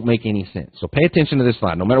won't make any sense. So pay attention to this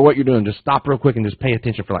slide. No matter what you're doing, just stop real quick and just pay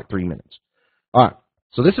attention for like 3 minutes. All right.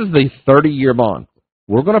 So this is the 30-year bond.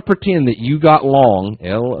 We're going to pretend that you got long,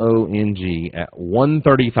 L-O-N-G, at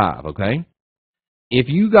 135, okay? If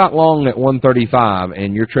you got long at 135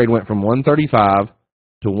 and your trade went from 135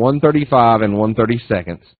 to 135 and 1/30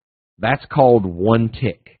 seconds, that's called one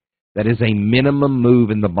tick. That is a minimum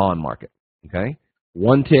move in the bond market, okay?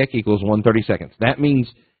 One tick equals 1/30 seconds. That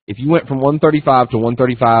means if you went from 135 to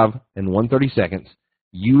 135 and 1/30 seconds,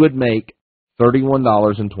 you would make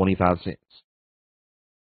 $31.25.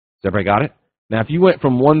 Everybody got it? Now, if you went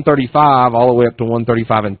from 135 all the way up to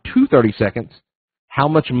 135 and 2/30 seconds, how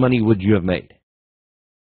much money would you have made?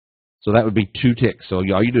 So that would be 2 ticks. So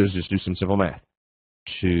all you do is just do some simple math.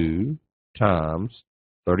 2 times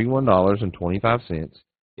 $31.25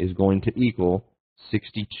 is going to equal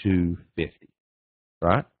 $62.50.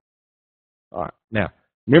 Right? All right. Now,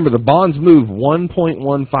 remember, the bonds move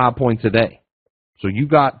 1.15 points a day. So you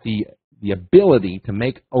got the ability to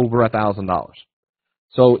make over $1,000.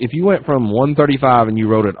 So if you went from 135 and you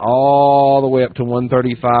rode it all the way up to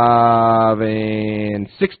 135 and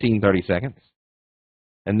 16/30 seconds,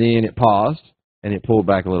 and then it paused and it pulled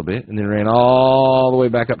back a little bit, and then ran all the way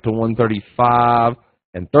back up to 135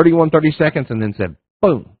 and 31/30 seconds, and then said,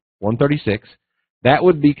 boom, 136, that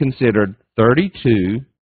would be considered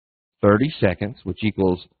 32/30 seconds, which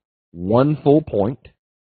equals 1 full point,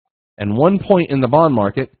 and 1 point in the bond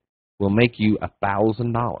market will make you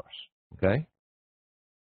 $1,000. Okay.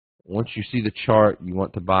 Once you see the chart, you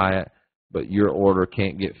want to buy it, but your order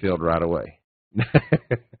can't get filled right away.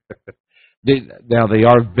 Now, they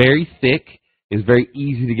are very thick. It's very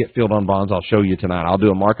easy to get filled on bonds. I'll show you tonight. I'll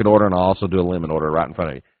do a market order, and I'll also do a limit order right in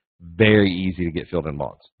front of you. Very easy to get filled in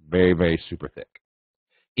bonds. Very, very super thick.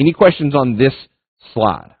 Any questions on this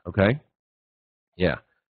slide? Okay. Yeah.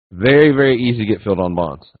 Very, very easy to get filled on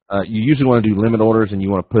bonds. You usually want to do limit orders, and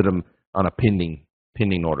you want to put them on a pending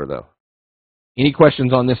order, though. Any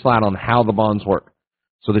questions on this slide on how the bonds work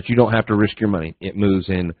so that you don't have to risk your money? It moves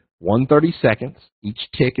in 1/30 seconds. Each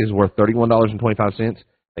tick is worth $31.25.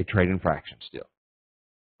 They trade in fractions still.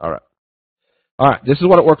 All right. All right. This is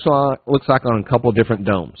what it looks like on a couple of different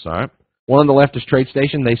domes. All right. One on the left is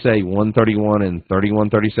TradeStation. They say 131 and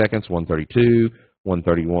 31/30 seconds, 132,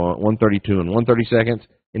 131, 132 and 1/30 seconds.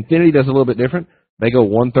 Infinity does a little bit different. They go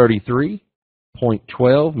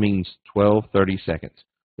 133.12 means 12/30 seconds.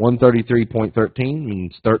 133.13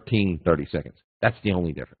 means 13/30 seconds. That's the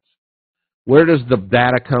only difference. Where does the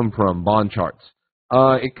data come from? Bond charts.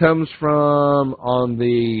 It comes from, on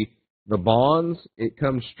the bonds, it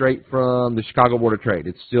comes straight from the Chicago Board of Trade.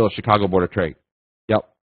 It's still a Chicago Board of Trade. Yep.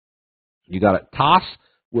 You got it. TOS,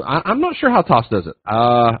 well, I'm not sure how TOS does it.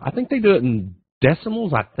 I think they do it in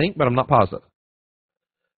decimals, I think, but I'm not positive.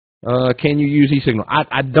 Can you use eSignal?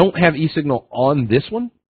 I don't have eSignal on this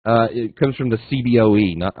one. It comes from the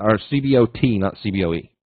CBOE, or CBOT, not CBOE.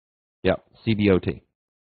 Yep, CBOT.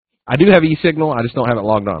 I do have eSignal. I just don't have it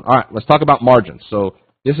logged on. All right, let's talk about margins. So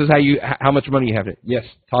this is how much money you have. Yes,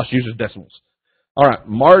 TOS uses decimals. All right,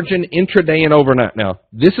 margin intraday and overnight. Now,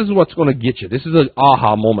 this is what's going to get you. This is an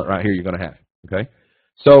aha moment right here you're going to have. Okay,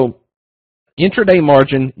 so intraday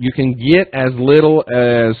margin, you can get as little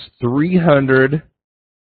as $300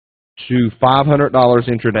 to $500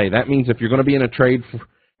 intraday. That means if you're going to be in a trade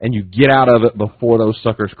and you get out of it before those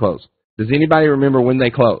suckers close. Does anybody remember when they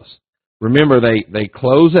close? Remember, they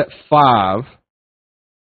close at 5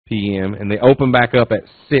 p.m. and they open back up at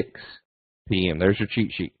 6 p.m. There's your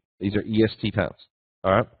cheat sheet. These are EST times.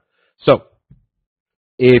 All right. So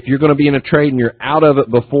if you're going to be in a trade and you're out of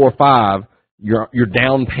it before 5, your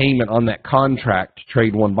down payment on that contract to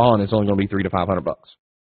trade one bond is only going to be $300 to $500.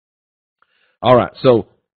 All right. So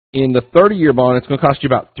in the 30-year bond, it's going to cost you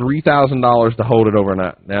about $3,000 to hold it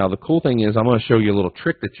overnight. Now, the cool thing is I'm going to show you a little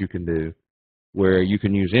trick that you can do where you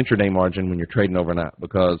can use intraday margin when you're trading overnight,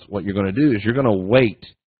 because what you're going to do is you're going to wait.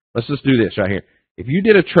 Let's just do this right here. If you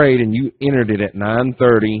did a trade and you entered it at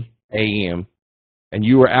 9:30 a.m. and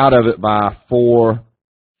you were out of it by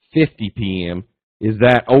 4:50 p.m., is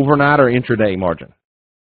that overnight or intraday margin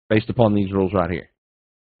based upon these rules right here?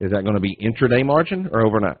 Is that going to be intraday margin or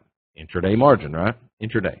overnight? Intraday margin, right?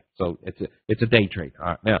 Intraday. So it's a day trade. All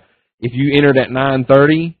right. Now, if you entered at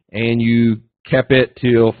 9:30 and you kept it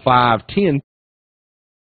till 5:10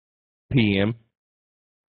 p.m.,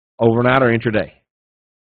 overnight or intraday?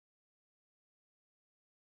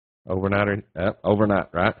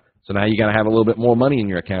 Overnight, right? So now you got to have a little bit more money in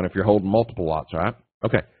your account if you're holding multiple lots, right?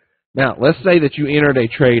 Okay. Now, let's say that you entered a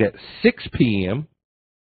trade at 6 p.m.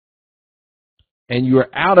 and you are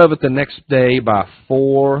out of it the next day by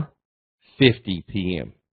 4:50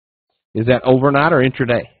 p.m. Is that overnight or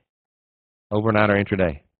intraday? Overnight or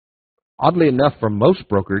intraday? Oddly enough, for most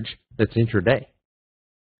brokerage, that's intraday.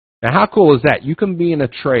 Now, how cool is that? You can be in a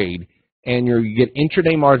trade and you get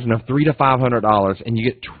intraday margin of $300 to $500, and you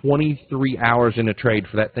get 23 hours in a trade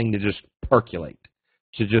for that thing to just percolate,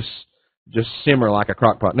 to just simmer like a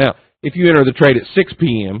crock pot. Now, if you enter the trade at 6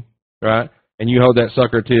 p.m., right, and you hold that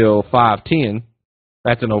sucker till 5:10,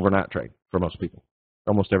 that's an overnight trade for most people,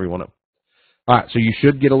 almost every one of them. All right, so you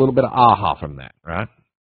should get a little bit of aha from that, right?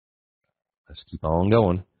 Let's keep on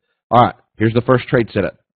going. All right, here's the first trade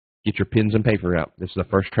setup. Get your pens and paper out. This is the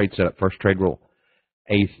first trade setup, first trade rule.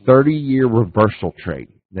 A 30-year reversal trade.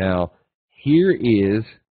 Now, here is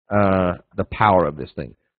the power of this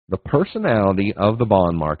thing. The personality of the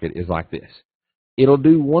bond market is like this. It'll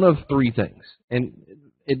do one of three things, and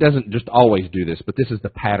it doesn't just always do this, but this is the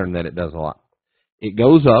pattern that it does a lot. It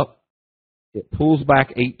goes up, it pulls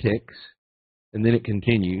back 8 ticks, and then it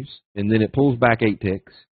continues, and then it pulls back 8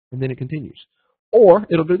 ticks, and then it continues. Or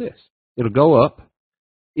it'll do this. It'll go up,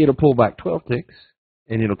 it'll pull back 12 ticks,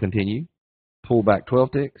 and it'll continue, pull back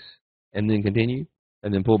 12 ticks, and then continue,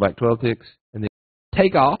 and then pull back 12 ticks, and then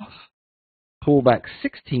take off, pull back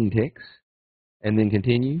 16 ticks, and then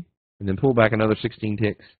continue, and then pull back another 16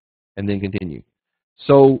 ticks, and then continue.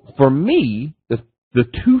 So for me, the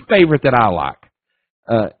two favorite that I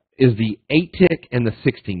like is the 8-tick and the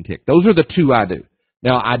 16-tick. Those are the two I do.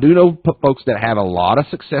 Now, I do know folks that have a lot of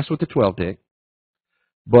success with the 12-tick,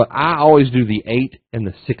 but I always do the 8 and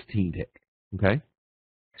the 16-tick, okay?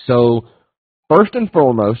 So first and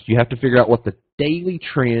foremost, you have to figure out what the daily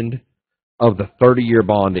trend of the 30-year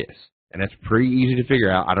bond is. And that's pretty easy to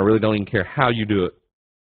figure out. I really don't even care how you do it.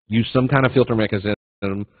 Use some kind of filter mechanism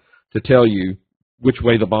to tell you which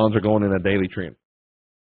way the bonds are going in a daily trend.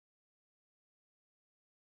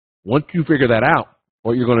 Once you figure that out,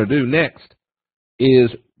 what you're going to do next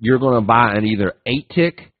is you're going to buy an either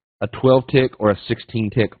 8-tick, a 12-tick, or a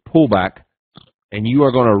 16-tick pullback, and you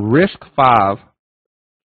are going to risk 5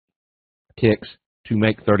 ticks to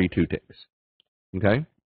make 32 ticks. Okay?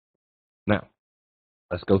 Now,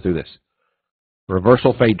 let's go through this.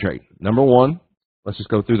 Reversal fade trade. Number one, let's just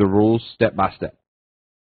go through the rules step by step.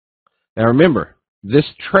 Now remember, this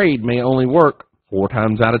trade may only work 4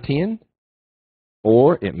 times out of 10,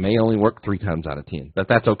 or it may only work 3 times out of 10, but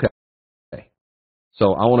that's okay.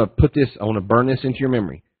 So I want to burn this into your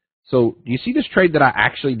memory. So do you see this trade that I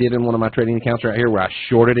actually did in one of my trading accounts right here where I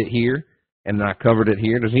shorted it here and then I covered it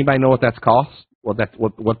here? Does anybody know what that's cost? what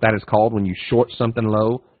that is called when you short something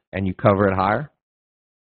low and you cover it higher?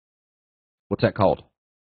 What's that called?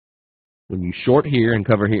 When you short here and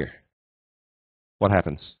cover here, what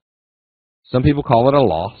happens? Some people call it a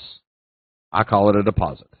loss. I call it a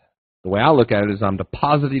deposit. The way I look at it is I'm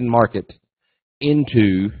depositing market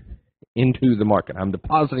into the market. I'm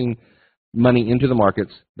depositing money into the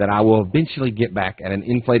markets that I will eventually get back at an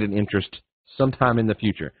inflated interest sometime in the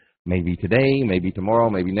future. Maybe today, maybe tomorrow,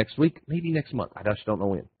 maybe next week, maybe next month. I just don't know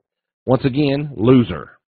when. Once again,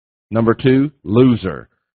 loser. Number 2, loser.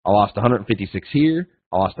 I lost 156 here.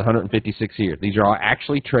 I lost 156 here. These are all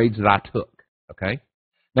actually trades that I took. Okay?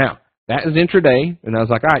 Now, that is intraday, and I was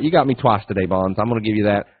like, all right, you got me twice today, Bonds. I'm going to give you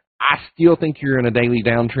that. I still think you're in a daily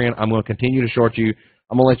downtrend. I'm going to continue to short you.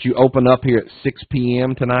 I'm going to let you open up here at 6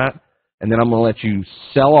 p.m. tonight, and then I'm going to let you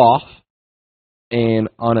sell off, and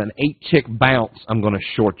on an 8-tick bounce, I'm going to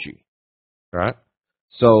short you. All right?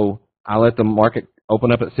 So I let the market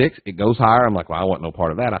open up at 6. It goes higher. I'm like, well, I want no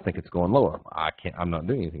part of that. I think it's going lower. I'm not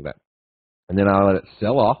doing anything with that. And then I let it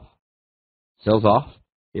sell off. Sells off.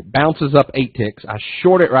 It bounces up 8 ticks. I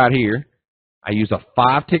short it right here. I use a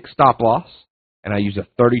 5-tick stop loss, and I use a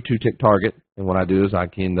 32-tick target. And what I do is I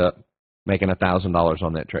can end up making $1,000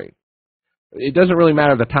 on that trade. It doesn't really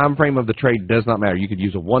matter. The time frame of the trade does not matter. You could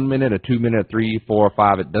use a 1 minute, a 2 minute, a 3, 4, or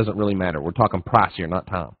 5. It doesn't really matter. We're talking price here, not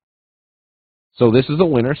time. So this is a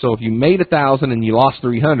winner. So if you made 1,000 and you lost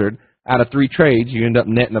 300 out of 3 trades, you end up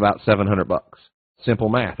netting about $700. Simple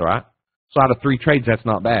math, right? So out of 3 trades, that's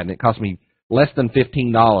not bad, and it cost me less than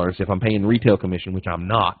 $15 if I'm paying retail commission, which I'm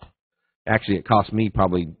not. Actually, it cost me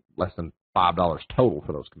probably less than $5 total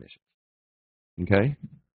for those commissions. Okay?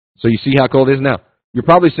 So you see how cool it is now. You're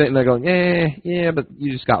probably sitting there going, yeah, but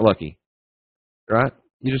you just got lucky. Right?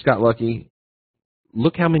 You just got lucky.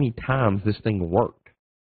 Look how many times this thing worked.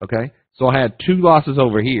 Okay? So I had 2 losses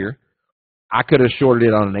over here. I could have shorted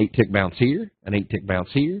it on an 8-tick bounce here, an 8-tick bounce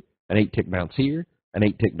here, an 8-tick bounce here, an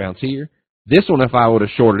 8-tick bounce here. This one, if I would have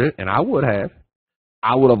shorted it, and I would have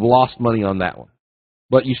lost money on that one.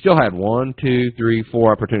 But you still had 1, 2, 3,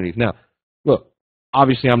 4 opportunities. Now, look,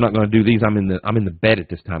 obviously I'm not going to do these. I'm in the bed at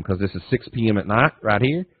this time because this is 6 p.m. at night right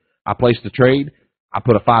here. I place the trade. I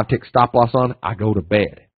put a 5-tick stop loss on. I go to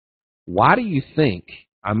bed. Why do you think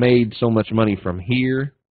I made so much money from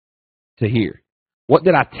here to here? What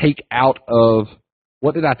did I take out of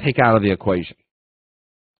the equation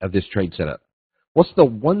of this trade setup? What's the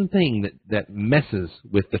one thing that messes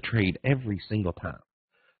with the trade every single time?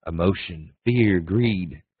 Emotion, fear,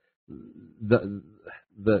 greed. The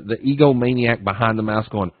egomaniac behind the mouse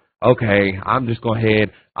going, okay, I'm just going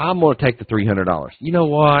ahead. I'm going to take the $300. You know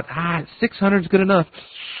what? 600 is good enough.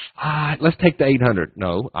 Let's take the 800.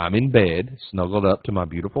 No, I'm in bed, snuggled up to my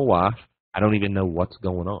beautiful wife. I don't even know what's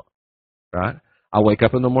going on. Right? I wake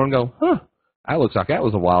up in the morning and go, that looks like that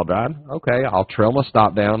was a wild ride. Okay, I'll trail my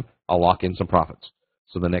stop down. I'll lock in some profits.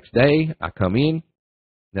 So the next day, I come in.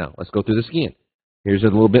 Now, let's go through this again. Here's a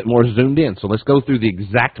little bit more zoomed in. So let's go through the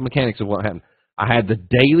exact mechanics of what happened. I had the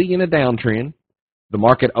daily in a downtrend. The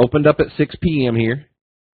market opened up at 6 p.m. here.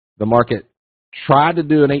 The market tried to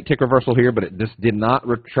do an 8-tick reversal here, but it just did not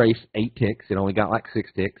retrace 8 ticks. It only got like 6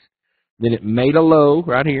 ticks. Then it made a low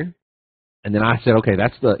right here. And then I said, okay,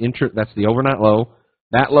 that's the overnight low.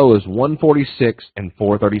 That low is 146 and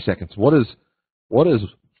 4/30 seconds. What is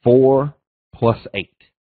 4 plus 8?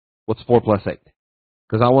 What's 4 plus 8?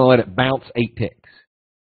 Because I want to let it bounce 8 ticks.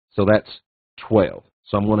 So that's 12.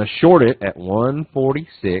 So I'm going to short it at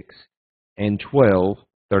 146 and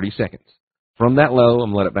 12/30 seconds. From that low,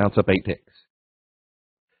 I'm going to let it bounce up 8 ticks.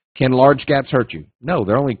 Can large gaps hurt you? No,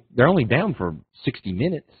 they're only down for 60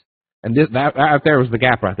 minutes. And that right there was the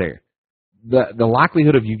gap right there. The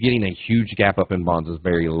likelihood of you getting a huge gap up in bonds is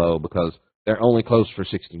very low because they're only closed for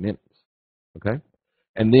 60 minutes. Okay?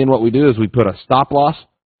 And then what we do is we put a stop loss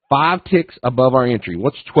 5 ticks above our entry.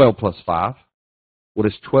 What's 12 plus 5? What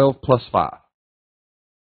is 12 plus 5?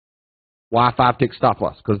 Why 5-tick stop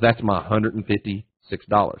loss? Because that's my $156.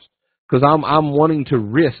 Because I'm wanting to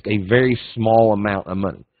risk a very small amount of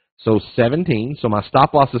money. So 17. So my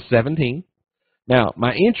stop loss is 17. Now,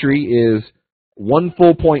 my entry is 1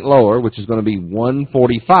 full point lower, which is going to be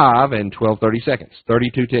 145 and 12/30 seconds,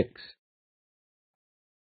 32 ticks.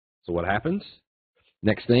 So what happens?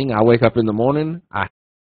 Next thing, I wake up in the morning, I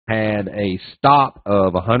had a stop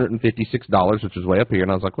of $156, which is way up here,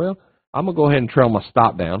 and I was like, well, I'm going to go ahead and trail my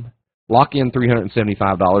stop down, lock in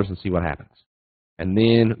 $375 and see what happens. And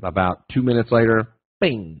then about 2 minutes later,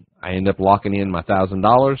 bing, I end up locking in my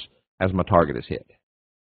 $1,000 as my target is hit.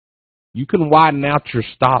 You can widen out your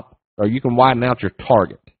stop, or you can widen out your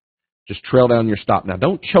target. Just trail down your stop. Now,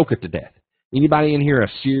 don't choke it to death. Anybody in here a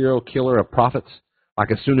serial killer of profits?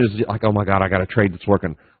 Like as soon as, like, oh my God, I got a trade that's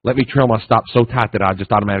working. Let me trail my stop so tight that I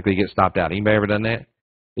just automatically get stopped out. Anybody ever done that?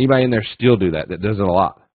 Anybody in there still do that? That does it a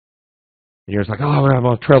lot. And you're just like, oh, I'm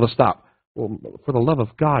going to trail the stop. Well, for the love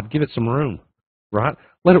of God, give it some room, right?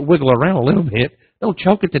 Let it wiggle around a little bit. Don't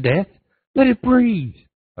choke it to death. Let it breathe.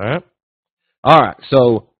 All right? All right,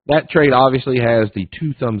 so that trade obviously has the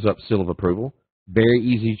 2 thumbs up seal of approval. Very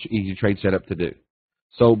easy trade setup to do.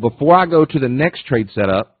 So before I go to the next trade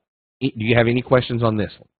setup, do you have any questions on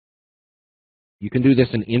this one? You can do this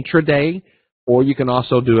in intraday, or you can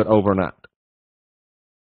also do it overnight.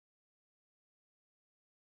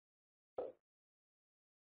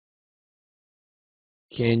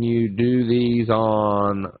 Can you do these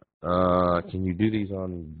on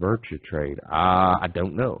VirtuTrade? I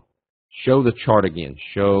don't know. Show the chart again.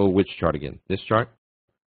 Show which chart again? This chart?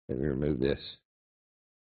 Let me remove this.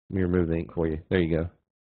 Let me remove the ink for you. There you go.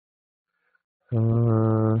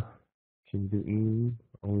 Can you do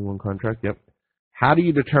only one contract? Yep. How do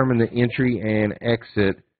you determine the entry and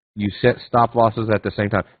exit? You set stop losses at the same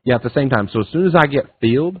time. Yeah, at the same time. So as soon as I get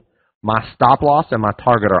filled, my stop loss and my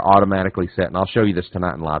target are automatically set, and I'll show you this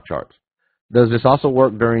tonight in live charts. Does this also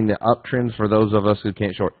work during the uptrends for those of us who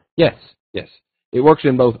can't short? Yes, yes. It works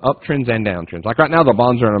in both uptrends and downtrends. Like right now, the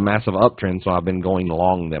bonds are in a massive uptrend, so I've been going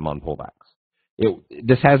long them on pullbacks.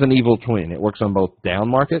 This has an evil twin. It works on both down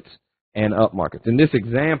markets and up markets. In this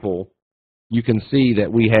example, you can see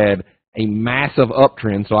that we had a massive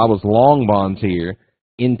uptrend, so I was long bonds here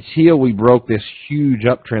until we broke this huge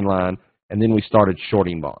uptrend line, and then we started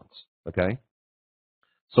shorting bonds, okay?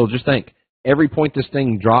 So just think, every point this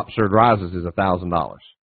thing drops or rises is $1,000.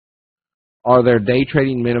 Are there day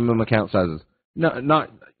trading minimum account sizes? No,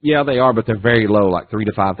 yeah, they are, but they're very low, like $3,000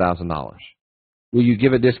 to $5,000. Will you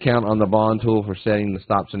give a discount on the bond tool for setting the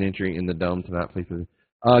stops and entry in the dome tonight, please?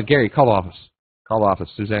 Gary, call the office. Call the office.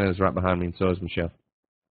 Susanna is right behind me, and so is Michelle.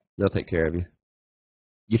 They'll take care of you.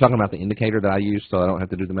 You talking about the indicator that I use so I don't have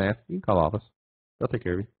to do the math? You can call the office. They'll take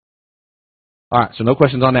care of you. All right, so no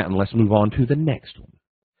questions on that, and let's move on to the next one.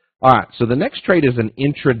 All right, so the next trade is an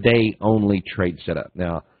intraday-only trade setup.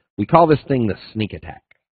 Now, we call this thing the sneak attack.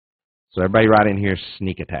 So everybody write in here,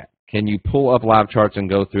 sneak attack. Can you pull up live charts and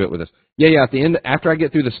go through it with us? Yeah, at the end, after I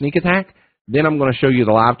get through the sneak attack, then I'm going to show you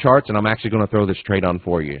the live charts, and I'm actually going to throw this trade on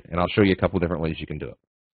for you, and I'll show you a couple different ways you can do it.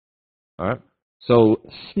 All right? So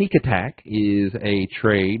sneak attack is a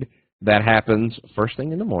trade that happens first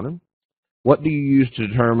thing in the morning. What do you use to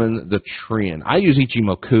determine the trend? I use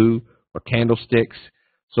Ichimoku or candlesticks.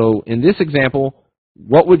 So in this example,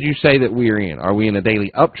 what would you say that we are in? Are we in a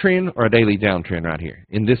daily uptrend or a daily downtrend right here?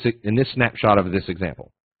 In this snapshot of this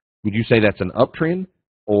example, would you say that's an uptrend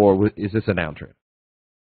or is this a downtrend?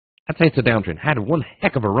 I'd say it's a downtrend. Had one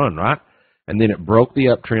heck of a run, right? And then it broke the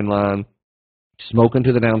uptrend line, smoking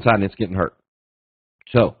to the downside, and it's getting hurt.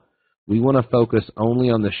 So we want to focus only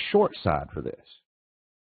on the short side for this,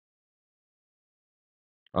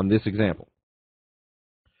 on this example.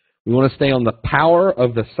 We want to stay on the power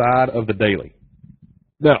of the side of the daily.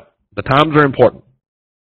 Now, the times are important.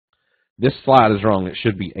 This slide is wrong. It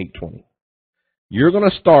should be 8:20. You're going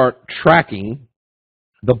to start tracking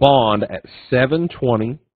the bond at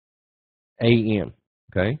 7:20 a.m.,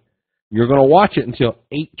 okay? You're going to watch it until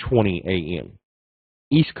 8:20 a.m.,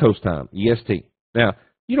 East Coast time, EST. Now,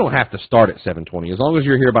 you don't have to start at 7:20. As long as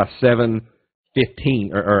you're here by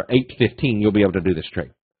 7:15 or 8:15, you'll be able to do this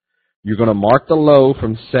trade. You're going to mark the low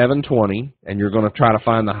from 7:20, and you're going to try to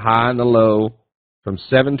find the high and the low from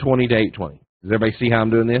 7:20 to 8:20. Does everybody see how I'm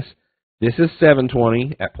doing this? This is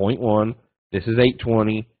 7:20 at 0.1. This is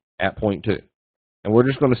 8:20 at 0.2. And we're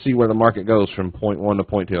just going to see where the market goes from 0.1 to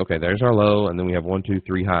 0.2. Okay, there's our low, and then we have 1, 2,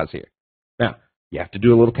 3 highs here. Now, you have to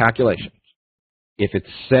do a little calculation. If it's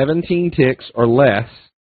 17 ticks or less,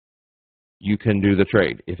 you can do the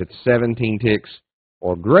trade. If it's 17 ticks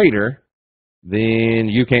or greater, then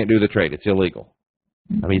you can't do the trade. It's illegal.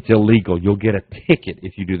 I mean, it's illegal. You'll get a ticket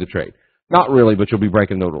if you do the trade. Not really, but you'll be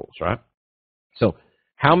breaking the rules, right? So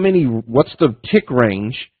what's the tick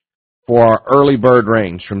range for our early bird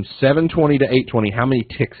range from 7:20 to 8:20? How many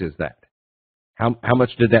ticks is that? How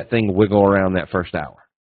much did that thing wiggle around that first hour?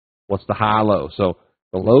 What's the high low? So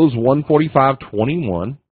the low's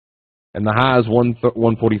 145.21, and the high is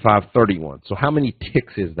 145.31. So how many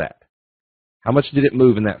ticks is that? How much did it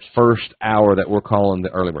move in that first hour that we're calling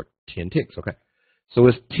the early bird? 10 ticks, okay. So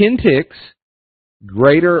is 10 ticks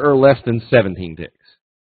greater or less than 17 ticks?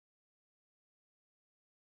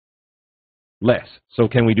 Less. So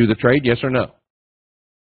can we do the trade, yes or no?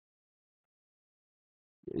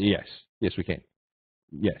 Yes. Yes, we can.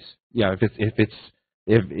 Yes. Yeah,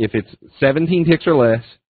 if it's 17 ticks or less,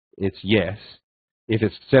 it's yes. If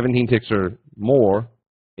it's 17 ticks or more,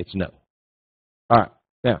 it's no. All right.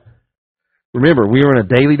 Now, remember, we are in a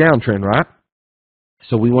daily downtrend, right?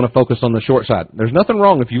 So we want to focus on the short side. There's nothing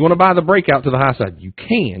wrong. If you want to buy the breakout to the high side, you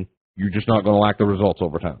can. You're just not going to like the results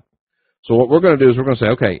over time. So what we're going to do is we're going to say,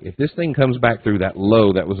 okay, if this thing comes back through that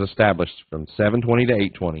low that was established from 720 to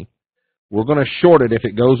 820, we're going to short it if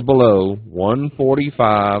it goes below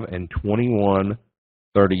 145 and 21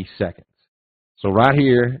 30 seconds. So right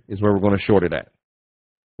here is where we're going to short it at.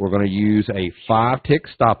 We're going to use a 5-tick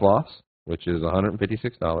stop loss, which is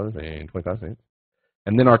 $156.25.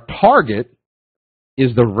 And then our target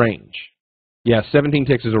is the range. Yeah, 17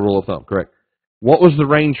 ticks is a rule of thumb, correct. What was the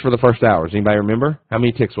range for the first hour? Does anybody remember? How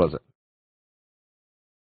many ticks was it?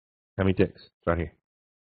 How many ticks? It's right here.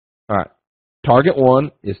 All right. Target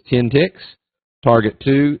 1 is 10 ticks. Target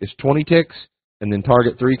 2 is 20 ticks. And then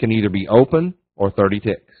target 3 can either be open or 30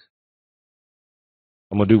 ticks.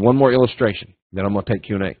 I'm going to do one more illustration. Then I'm going to take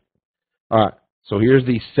Q&A. All right. So here's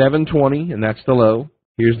the 720, and that's the low.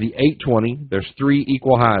 Here's the 820. There's 3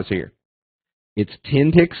 equal highs here. It's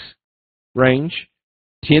 10 ticks range.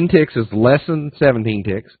 10 ticks is less than 17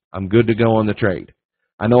 ticks. I'm good to go on the trade.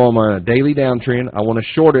 I know I'm on a daily downtrend. I want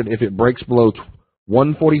to short it if it breaks below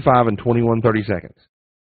 145 and 21 30 seconds.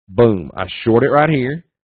 Boom. I short it right here.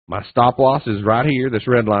 My stop loss is right here, this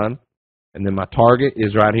red line. And then my target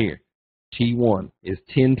is right here. T1 is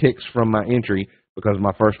 10 ticks from my entry because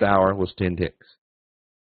my first hour was 10 ticks.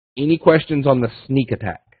 Any questions on the sneak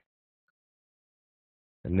attack?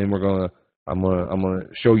 And then I'm gonna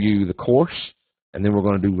show you the course, and then we're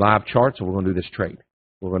gonna do live charts, and we're gonna do this trade.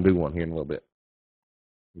 We're gonna do one here in a little bit.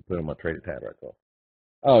 You put on my traded tab right there.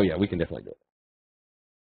 Oh yeah, we can definitely do it.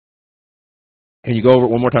 Can you go over it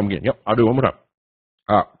one more time again? Yep, I'll do it one more time.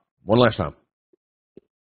 All right, one last time.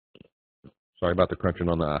 Sorry about the crunching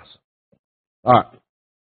on the ice. All right.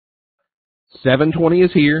 720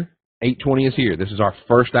 is here. 820 is here. This is our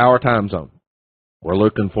first hour time zone. We're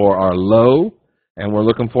looking for our low, and we're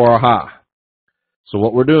looking for our high. So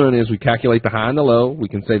what we're doing is we calculate the high and the low. We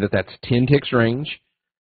can say that that's 10 ticks range.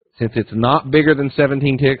 Since it's not bigger than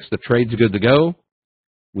 17 ticks, the trade's good to go.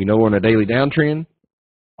 We know we're in a daily downtrend.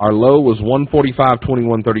 Our low was 145,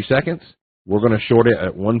 21, 30 seconds. We're going to short it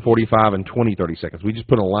at 145 and 20, 30 seconds. We just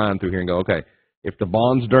put a line through here and go, okay, if the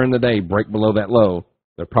bonds during the day break below that low,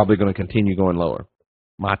 they're probably going to continue going lower.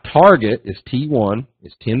 My target is T1,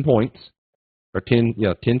 is 10 points, or 10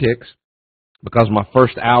 ticks, because my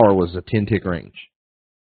first hour was a 10-tick range.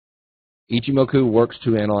 Ichimoku works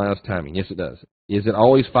to analyze timing. Yes, it does. Is it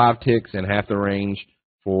always 5 ticks and half the range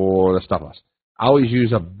for the stop loss? I always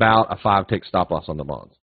use about a 5-tick stop loss on the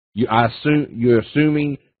bonds. You're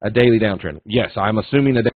assuming a daily downtrend. Yes, I'm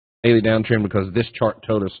assuming a daily downtrend because this chart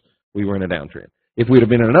told us we were in a downtrend. If we'd have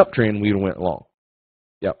been in an uptrend, we'd have went long.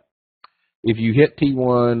 Yep. If you hit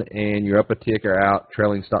T1 and you're up a tick or out,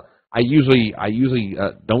 trailing stop. I usually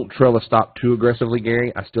don't trail a stop too aggressively,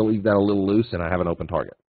 Gary. I still leave that a little loose, and I have an open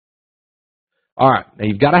target. All right. Now,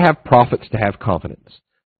 you've got to have profits to have confidence.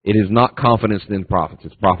 It is not confidence then profits.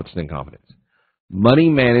 It's profits then confidence. Money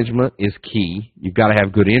management is key. You've got to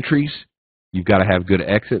have good entries. You've got to have good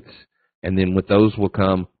exits. And then with those will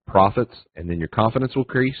come profits, and then your confidence will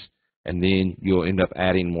increase, and then you'll end up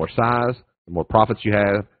adding more size. The more profits you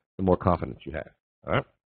have, the more confidence you have. All right?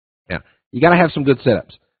 Now, you got to have some good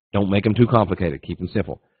setups. Don't make them too complicated. Keep them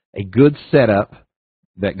simple. A good setup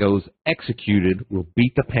that goes executed will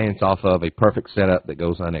beat the pants off of a perfect setup that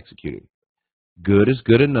goes unexecuted. Good is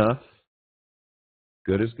good enough.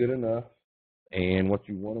 Good is good enough. And what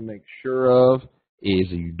you want to make sure of is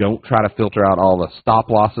you don't try to filter out all the stop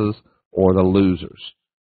losses or the losers.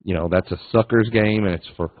 You know, that's a sucker's game, and it's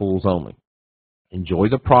for fools only. Enjoy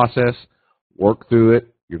the process. Work through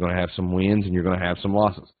it. You're going to have some wins, and you're going to have some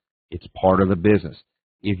losses. It's part of the business.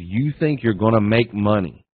 If you think you're going to make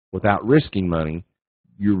money without risking money,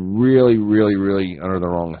 you're really, really, really under the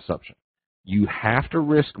wrong assumption. You have to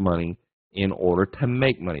risk money in order to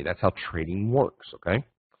make money. That's how trading works, okay?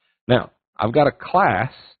 Now, I've got a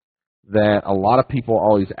class that a lot of people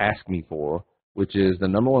always ask me for, which is the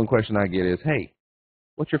number one question I get is, hey,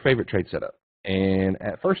 what's your favorite trade setup? And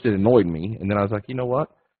at first it annoyed me, and then I was like, you know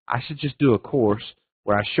what? I should just do a course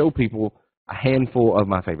where I show people a handful of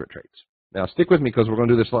my favorite trades. Now, stick with me because we're going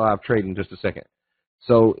to do this live trade in just a second.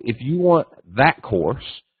 So if you want that course,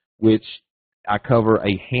 which I cover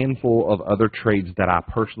a handful of other trades that I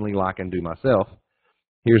personally like and do myself,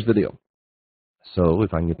 here's the deal. So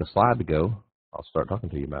if I can get the slide to go, I'll start talking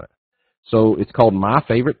to you about it. So it's called My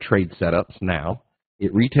Favorite Trade Setups now.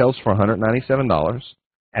 It retails for $197.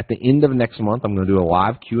 At the end of next month, I'm going to do a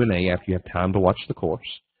live Q&A after you have time to watch the course.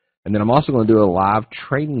 And then I'm also going to do a live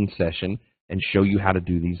training session and show you how to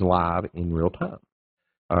do these live in real time.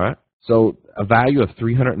 All right. So a value of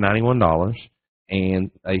 $391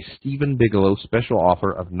 and a Stephen Bigelow special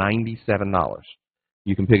offer of $97.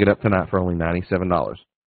 You can pick it up tonight for only $97.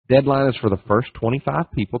 Deadline is for the first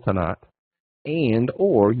 25 people tonight,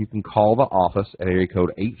 or you can call the office at area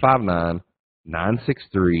code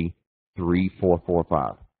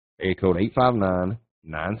 859-963-3445. Area code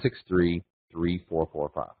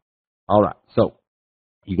 859-963-3445. All right, so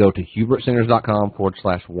you go to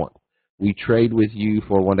hubertcenters.com/1. We trade with you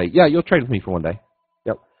for 1 day. Yeah, you'll trade with me for 1 day.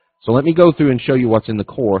 Yep. So let me go through and show you what's in the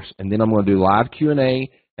course, and then I'm going to do live Q&A,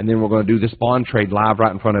 and then we're going to do this bond trade live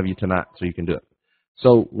right in front of you tonight so you can do it.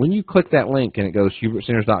 So when you click that link and it goes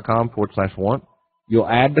hubertcenters.com/1, you'll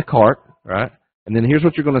add the cart, right? And then here's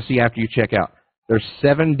what you're going to see after you check out. There's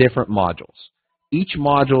 7 different modules. Each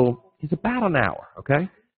module is about an hour, okay?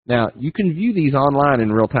 Now, you can view these online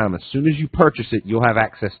in real time. As soon as you purchase it, you'll have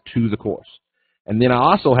access to the course. And then I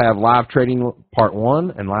also have live trading part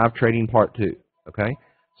 1 and live trading part 2, okay?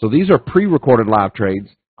 So these are pre-recorded live trades.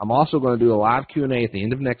 I'm also going to do a live Q&A at the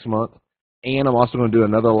end of next month, and I'm also going to do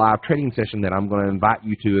another live trading session that I'm going to invite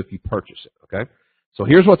you to if you purchase it, okay? So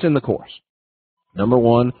here's what's in the course. Number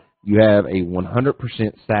 1, you have a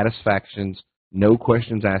 100% satisfactions, no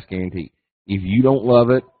questions asked guarantee. If you don't love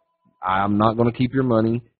it, I'm not going to keep your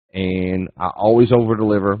money, and I always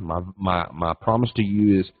over-deliver. My promise to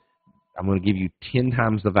you is I'm going to give you 10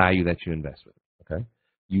 times the value that you invest with, okay?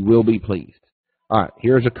 You will be pleased. All right,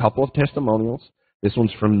 here's a couple of testimonials. This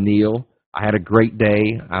one's from Neil. I had a great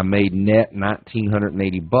day. I made net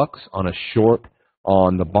 $1,980 on a short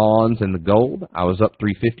on the bonds and the gold. I was up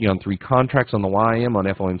 $350 on 3 contracts on the YM on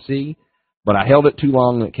FOMC, but I held it too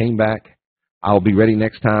long and it came back. I'll be ready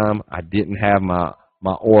next time. I didn't have my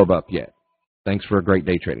orb up yet. Thanks for a great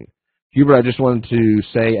day trading. Hubert, I just wanted to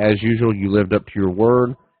say, as usual, you lived up to your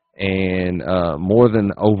word and more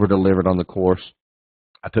than over-delivered on the course.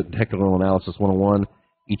 I took Technical Analysis 101,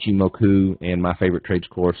 Ichimoku, and my favorite trades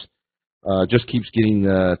course. Just keeps getting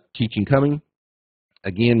teaching coming.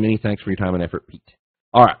 Again, many thanks for your time and effort, Pete.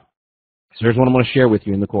 All right. So here's what I'm going to share with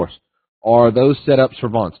you in the course. Are those setups for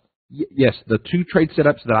bonds? Yes, the 2 trade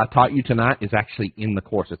setups that I taught you tonight is actually in the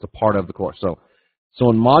course. It's a part of the course. So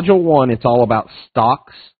in Module 1, it's all about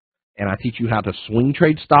stocks, and I teach you how to swing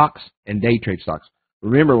trade stocks and day trade stocks.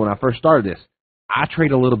 Remember, when I first started this, I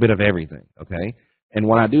trade a little bit of everything, okay? And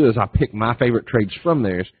what I do is I pick my favorite trades from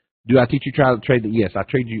theirs. Do I teach you how to trade? Yes, I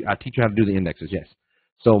teach you how to do the indexes, yes.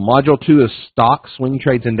 So Module 2 is stock, swing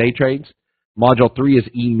trades, and day trades. Module 3 is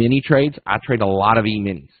E-mini trades. I trade a lot of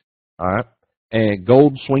E-minis, all right? And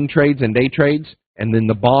gold swing trades and day trades, and then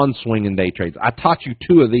the bond swing and day trades. I taught you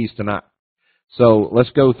 2 of these tonight. So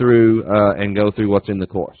let's go through and go through what's in the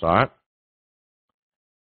course, all right?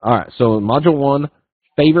 All right, so in Module 1,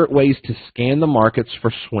 favorite ways to scan the markets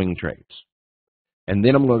for swing trades. And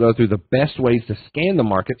then I'm going to go through the best ways to scan the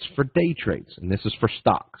markets for day trades, and this is for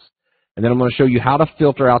stocks. And then I'm going to show you how to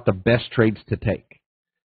filter out the best trades to take.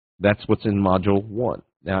 That's what's in Module 1.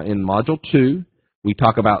 Now, in Module 2, we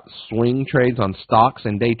talk about swing trades on stocks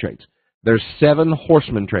and day trades. There's 7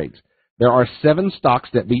 horseman trades. There are 7 stocks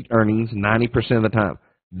that beat earnings 90% of the time.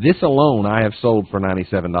 This alone I have sold for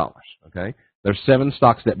 $97, okay? There's 7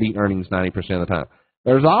 stocks that beat earnings 90% of the time.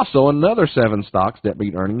 There's also another 7 stocks that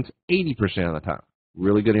beat earnings 80% of the time.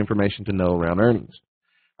 Really good information to know around earnings.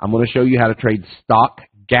 I'm going to show you how to trade stock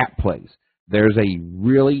gap plays. There's a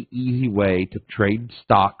really easy way to trade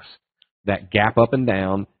stocks that gap up and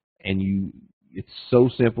down, and it's so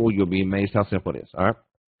simple, you'll be amazed how simple it is. All right.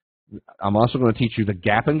 I'm also going to teach you the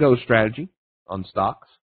gap and go strategy on stocks.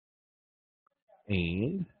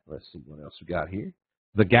 And let's see what else we got here.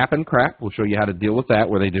 The gap and crack, we'll show you how to deal with that,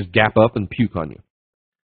 where they just gap up and puke on you.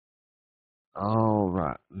 All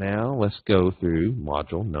right, now let's go through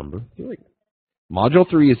module number 3. Module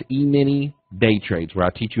 3 is E-mini day trades, where I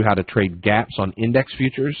teach you how to trade gaps on index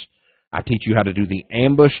futures. I teach you how to do the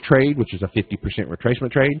ambush trade, which is a 50%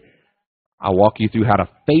 retracement trade. I walk you through how to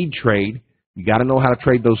fade trade. You got to know how to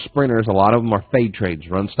trade those sprinters. A lot of them are fade trades,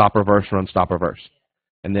 run, stop, reverse, run, stop, reverse.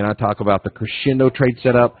 And then I talk about the crescendo trade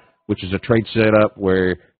setup, which is a trade setup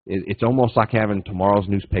where it's almost like having tomorrow's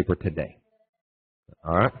newspaper today.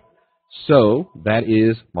 All right? So that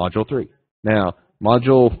is Module 3. Now,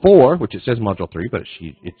 Module 4, which it says Module 3, but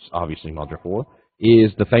it's obviously Module 4,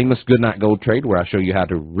 is the famous Goodnight Gold trade, where I show you how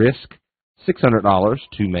to risk $600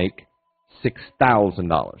 to make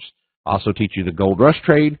 $6,000. I also teach you the Gold Rush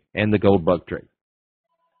trade and the Gold Bug trade.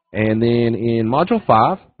 And then in Module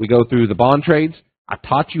 5, we go through the bond trades. I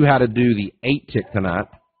taught you how to do the 8-tick tonight,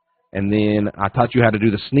 and then I taught you how to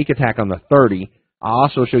do the sneak attack on the 30. I'll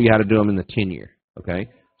also show you how to do them in the 10-year, okay?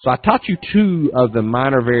 So I taught you 2 of the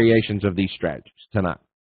minor variations of these strategies tonight.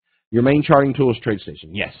 Your main charting tool is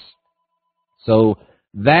TradeStation, yes. So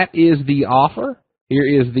that is the offer.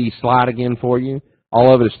 Here is the slide again for you.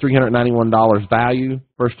 All of it is $391 value.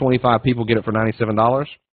 First 25 people get it for $97.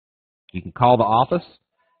 You can call the office.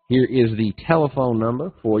 Here is the telephone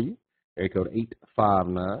number for you. Area code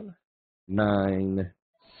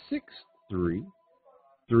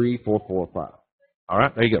 859-963-3445. All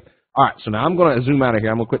right, there you go. All right, so now I'm going to zoom out of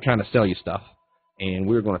here. I'm going to quit trying to sell you stuff, and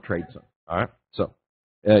we're going to trade some. All right, so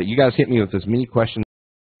you guys hit me with as many questions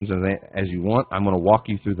as you want. I'm going to walk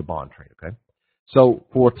you through the bond trade, okay? So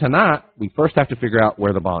for tonight, we first have to figure out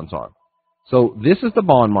where the bonds are. So this is the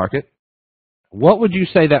bond market. What would you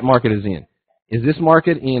say that market is in? Is this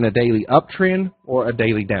market in a daily uptrend or a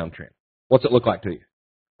daily downtrend? What's it look like to you?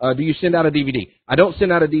 Do you send out a DVD? I don't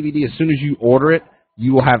send out a DVD. As soon as you order it,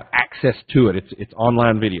 you will have access to it. It's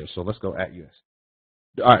online video. So let's go at US.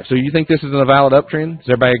 All right, so you think this is a valid uptrend? Does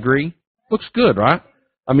everybody agree? Looks good, right?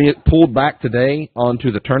 I mean, it pulled back today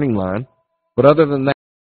onto the turning line. But other than that,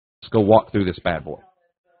 let's go walk through this bad boy.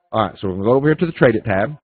 All right, so we're going to go over here to the Trade It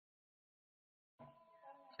tab.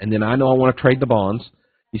 And then I know I want to trade the bonds.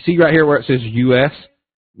 You see right here where it says U.S.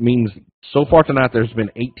 means so far tonight there's been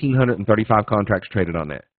 1,835 contracts traded on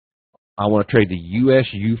that. I want to trade the U.S.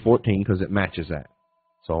 U14 because it matches that.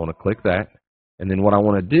 So I want to click that. And then what I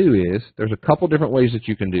want to do is there's a couple different ways that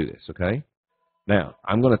you can do this, okay? Now,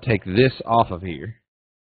 I'm going to take this off of here.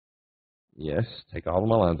 Yes, take all of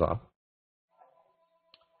my lines off.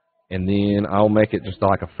 And then I'll make it just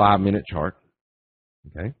like a 5-minute chart.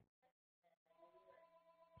 Okay?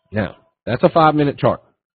 Now, that's a 5-minute chart.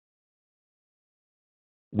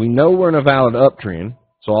 We know we're in a valid uptrend,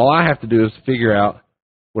 so all I have to do is figure out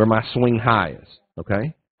where my swing high is.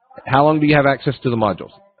 Okay? How long do you have access to the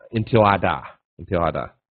modules? Until I die. Until I die.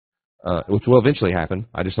 Which will eventually happen.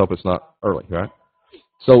 I just hope it's not early, right?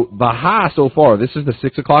 So the high so far, this is the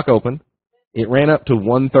 6 o'clock open. It ran up to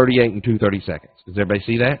 138 and 2/30 seconds. Does everybody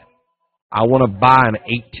see that? I want to buy an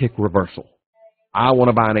 8-tick reversal. I want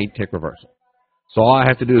to buy an 8-tick reversal. So all I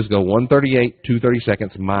have to do is go 138, 2/30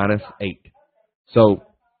 seconds minus 8. So,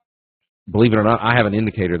 believe it or not, I have an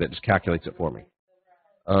indicator that just calculates it for me.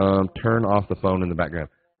 Turn off the phone in the background.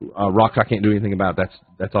 Rox, I can't do anything about it.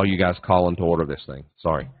 That's all you guys calling to order this thing.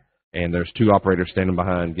 Sorry. And there's 2 operators standing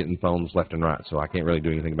behind getting phones left and right, so I can't really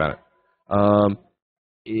do anything about it.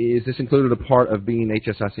 Is this included a part of being an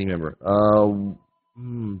HSIC member?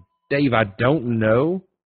 Dave, I don't know.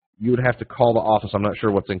 You would have to call the office. I'm not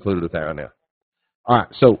sure what's included with that right now. All right,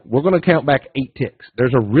 so we're going to count back 8 ticks.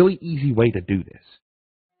 There's a really easy way to do this.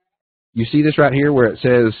 You see this right here where it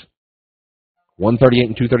says 138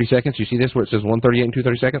 and 2/30 seconds? You see this where it says 138 and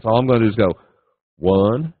 2/30 seconds? All I'm going to do is go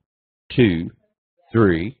 1, 2,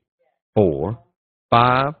 3, 4,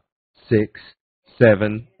 5, 6,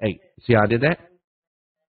 7, 8. See how I did that?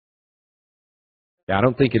 Yeah, I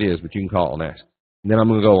don't think it is, but you can call and ask. And then I'm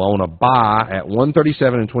going to go, I want to buy at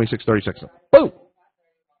 137 and 26/30 seconds. Boom!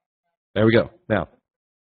 There we go. Now,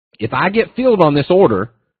 if I get filled on this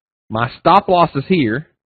order, my stop loss is here,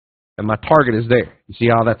 and my target is there. You see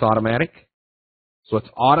how that's automatic? So it's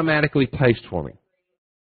automatically placed for me.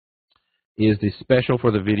 Is this special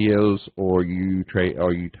for the videos or you trade?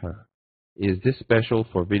 Is this special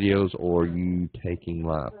for videos or you taking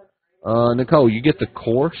live? Nicole, you get the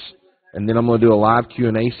course, and then I'm going to do a live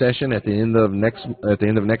Q&A session at the end of next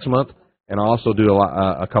month, and I'll also do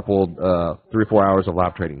a couple 3 or 4 hours of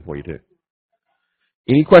live trading for you too.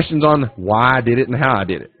 Any questions on why I did it and how I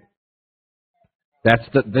did it?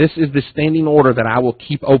 This is the standing order that I will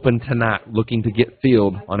keep open tonight, looking to get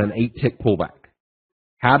filled on an 8-tick pullback.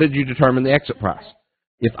 How did you determine the exit price?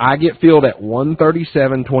 If I get filled at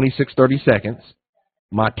 137, 26/30 seconds,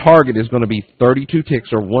 my target is going to be 32 ticks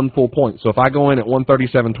or 1 full point. So if I go in at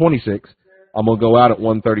 137.26, I'm going to go out at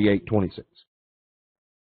 138.26.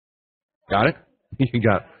 Got it? You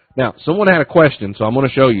got it. Now, someone had a question, so I'm going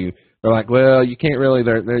to show you. They're like, well, you can't really,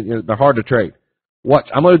 they're hard to trade. Watch,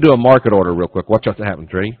 I'm going to do a market order real quick. Watch what's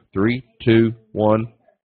happening. 3, 2, 1.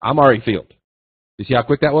 I'm already filled. You see how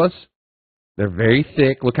quick that was? They're very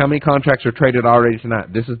thick. Look how many contracts are traded already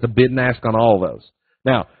tonight. This is the bid and ask on all of those.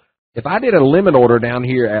 Now, if I did a limit order down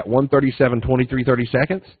here at 137, 23/30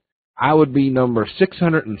 seconds, I would be number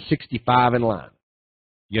 665 in line.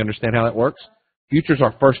 You understand how that works? Futures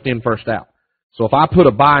are first in, first out. So if I put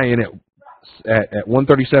a buy in at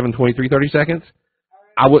 137, 23/30 seconds,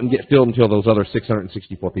 I wouldn't get filled until those other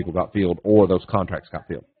 664 people got filled or those contracts got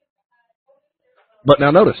filled. But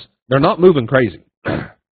now notice, they're not moving crazy.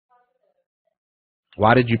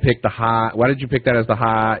 Why did you pick the high? Why did you pick that as the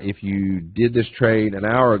high? If you did this trade an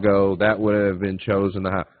hour ago, that would have been chosen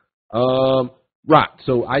the high. Right.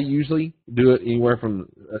 So I usually do it anywhere from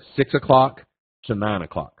 6 o'clock to 9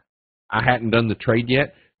 o'clock. I hadn't done the trade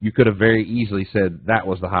yet. You could have very easily said that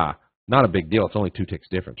was the high. Not a big deal. It's only 2 ticks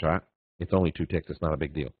difference, right? It's only 2 ticks. It's not a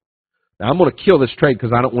big deal. Now I'm going to kill this trade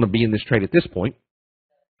because I don't want to be in this trade at this point.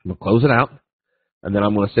 I'm going to close it out, and then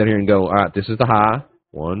I'm going to sit here and go, all right, this is the high.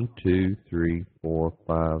 1, 2, 3, 4,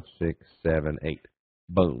 5, 6, 7, 8.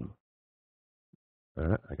 Boom. All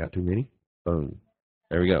right, I got too many. Boom.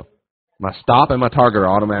 There we go. My stop and my target are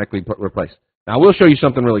automatically replaced. Now, I will show you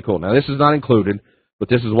something really cool. Now, this is not included, but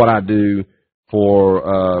this is what I do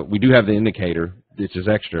for, we do have the indicator, which is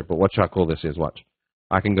extra, but watch how cool this is. Watch.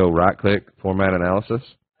 I can go right-click, Format Analysis,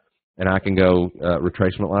 and I can go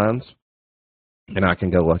Retracement Lines, and I can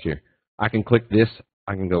go, watch here. I can click this.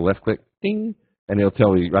 I can go left-click, ding, and it'll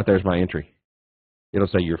tell me, right there's my entry. It'll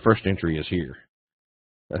say your first entry is here.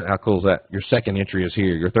 How cool is that? Your second entry is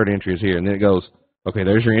here. Your third entry is here. And then it goes, okay,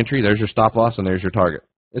 there's your entry, there's your stop loss, and there's your target.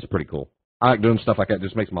 It's pretty cool. I like doing stuff like that. It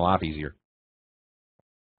just makes my life easier.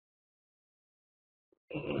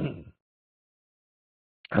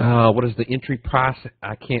 What is the entry price?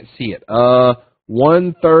 I can't see it.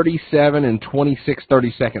 137 and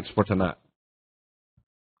 26/30 for tonight.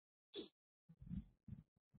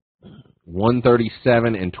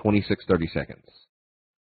 137 and 26/30.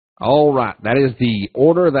 All right, that is the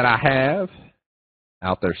order that I have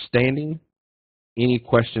out there standing. Any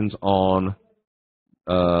questions on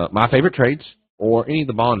my favorite trades or any of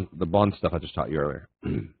the bond stuff I just taught you earlier?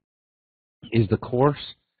 Is this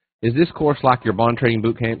course like your bond trading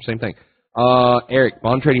boot camp? Same thing. Eric,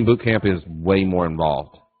 bond trading boot camp is way more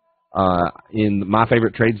involved. In my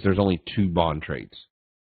favorite trades, there's only 2 bond trades.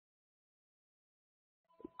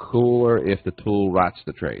 Cooler if the tool writes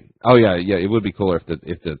the trade. Oh yeah, it would be cooler if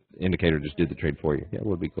the indicator just did the trade for you. Yeah, it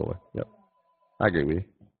would be cooler. Yep, I agree with you.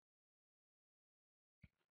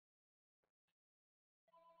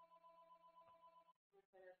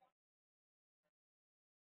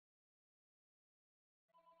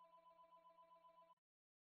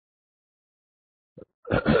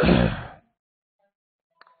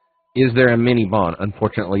 Is there a mini bond?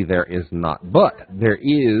 Unfortunately, there is not, but there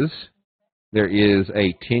is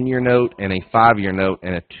a 10-year note and a 5-year note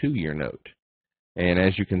and a 2-year note. And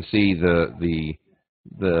as you can see, the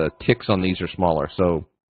ticks on these are smaller. So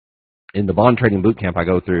in the bond trading boot camp, I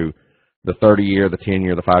go through the 30-year, the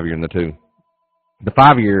 10-year, the 5-year, and the 2. The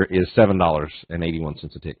 5-year is $7.81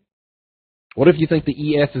 a tick. What if you think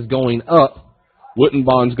the ES is going up? Wouldn't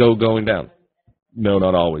bonds going down? No,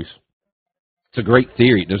 not always. It's a great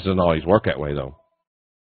theory. It doesn't always work that way, though.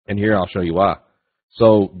 And here I'll show you why.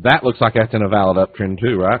 So that looks like that's in a valid uptrend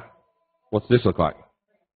too, right? What's this look like?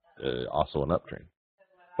 Also an uptrend.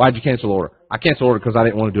 Why'd you cancel order? I canceled order because I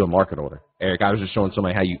didn't want to do a market order. Eric, I was just showing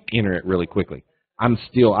somebody how you enter it really quickly. I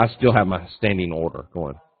still have my standing order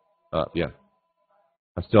going up. Yeah,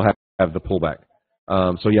 I still have the pullback.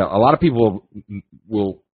 So yeah, a lot of people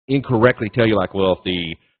will incorrectly tell you like, well,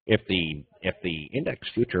 if the index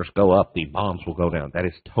futures go up, the bonds will go down. That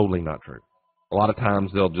is totally not true. A lot of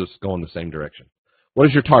times they'll just go in the same direction. What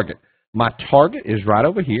is your target? My target is right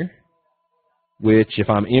over here, which if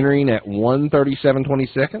I'm entering at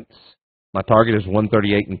 137.20, my target is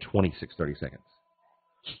 138 and 26/30.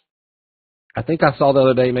 I think I saw the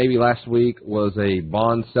other day, maybe last week, was a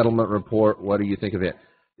bond settlement report. What do you think of it?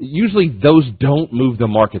 Usually those don't move the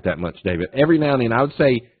market that much, David. Every now and then, I would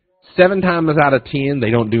say 7 times out of 10,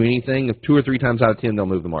 they don't do anything. If 2 or 3 times out of 10, they'll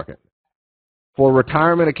move the market. For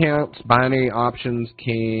retirement accounts, binary options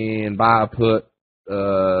can buy a put.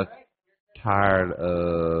 Tried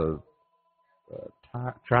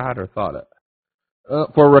or thought it.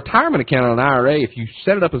 For a retirement account on an IRA, if you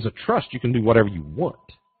set it up as a trust, you can do whatever you want.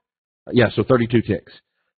 Yeah, so 32 ticks.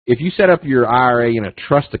 If you set up your IRA in a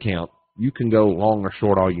trust account, you can go long or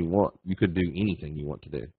short all you want. You could do anything you want to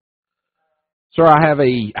do. Sir, I have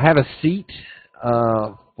a seat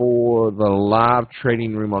for the live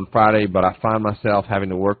trading room on Friday, but I find myself having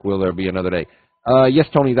to work. Will there be another day? Yes,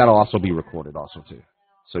 Tony, that'll also be recorded also, too.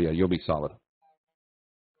 So, yeah, you'll be solid.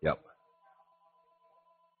 Yep.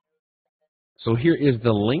 So here is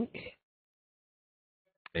the link.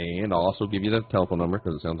 And I'll also give you the telephone number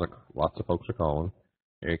because it sounds like lots of folks are calling.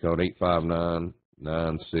 Area code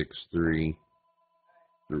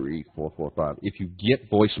 859-963-3445. If you get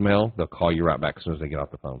voicemail, they'll call you right back as soon as they get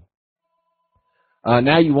off the phone.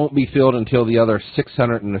 Now you won't be filled until the other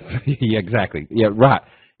 600 and yeah, exactly. Yeah, right.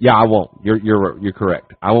 Yeah, I won't. You're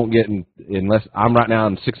correct. I won't get unless I'm right now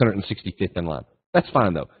in 665th in line. That's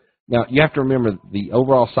fine though. Now you have to remember the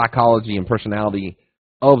overall psychology and personality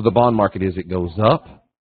of the bond market is it goes up,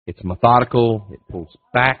 it's methodical, it pulls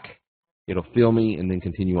back, it'll fill me, and then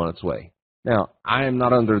continue on its way. Now, I am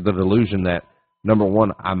not under the delusion that, number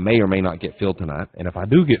one, I may or may not get filled tonight, and if I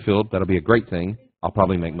do get filled, that'll be a great thing. I'll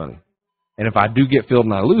probably make money. And if I do get filled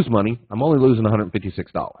and I lose money, I'm only losing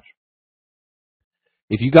 $156.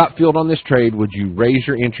 If you got filled on this trade, would you raise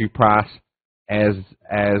your entry price as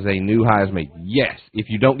a new high is made? Yes. If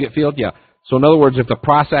you don't get filled, yeah. So in other words, if the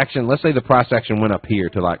price action, let's say the price action went up here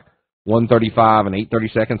to like 135 and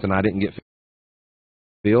 8/30 seconds, and I didn't get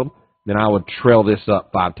filled, then I would trail this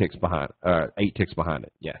up 8 ticks behind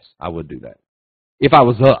it. Yes, I would do that. If I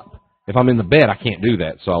was up. If I'm in the bed, I can't do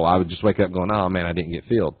that. So I would just wake up going, oh, man, I didn't get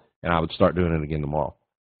filled. And I would start doing it again tomorrow.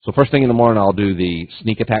 So first thing in the morning, I'll do the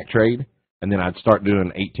sneak attack trade, and then I'd start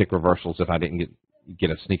doing 8-tick reversals if I didn't get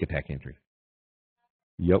a sneak attack entry.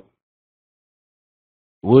 Yep.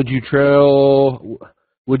 Would you trail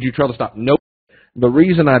the stop? Nope. The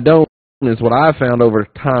reason I don't is what I've found over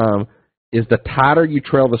time is the tighter you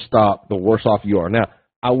trail the stop, the worse off you are. Now,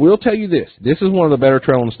 I will tell you this. This is one of the better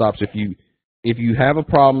trailing stops. If you have a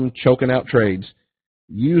problem choking out trades,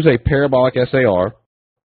 use a parabolic SAR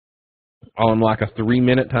on like a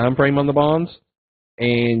 3-minute time frame on the bonds,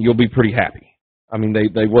 and you'll be pretty happy. I mean,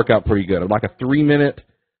 they work out pretty good. Like a 3-minute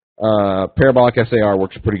parabolic SAR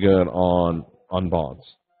works pretty good on bonds.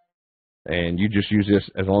 And you just use this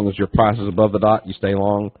as long as your price is above the dot, you stay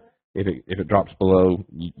long. If it drops below,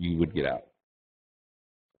 you would get out.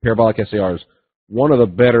 Parabolic SAR is one of the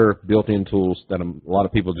better built-in tools that a lot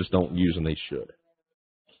of people just don't use, and they should.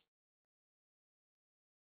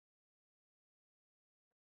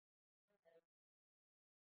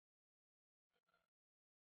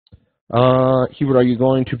 Hubert, are you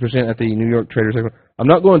going to present at the New York Traders Expo? I'm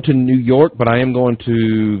not going to New York, but I am going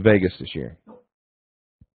to Vegas this year.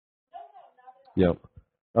 Yep.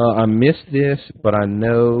 I missed this, but I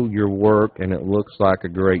know your work, and it looks like a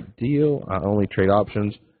great deal. I only trade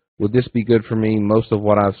options. Would this be good for me? Most of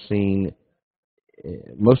what I've seen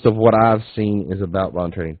is about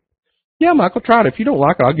bond trading. Yeah, Michael, try it. If you don't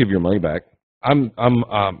like it, I'll give you your money back. I'm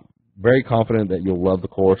very confident that you'll love the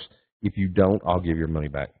course. If you don't, I'll give your money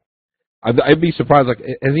back. I'd be surprised. Like,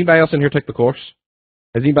 has anybody else in here take the course?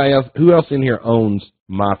 Has anybody else? Who else in here owns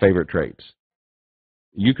my favorite trades?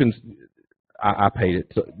 You can. I paid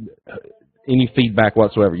it. So, any feedback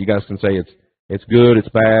whatsoever, you guys can say it's good, it's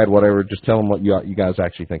bad, whatever. Just tell them what you guys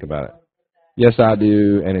actually think about it. Yes, I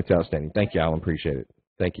do, and it's outstanding. Thank you, Alan. Appreciate it.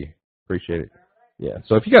 Thank you. Appreciate it. Yeah.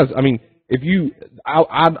 So if you guys, I mean,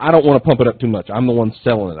 I don't want to pump it up too much. I'm the one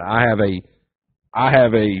selling it. I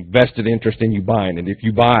have a vested interest in you buying it. If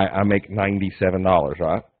you buy, I make $97,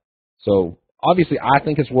 right? So obviously, I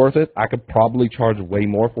think it's worth it. I could probably charge way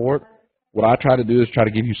more for it. What I try to do is try to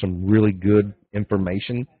give you some really good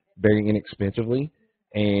information very inexpensively,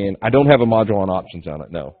 and I don't have a module on options on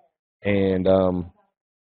it, no. And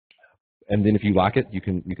then if you like it, you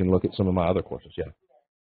can look at some of my other courses, yeah.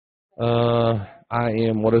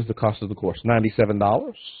 What is the cost of the course?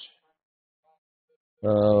 $97.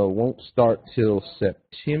 Won't start till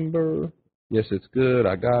September. Yes, it's good.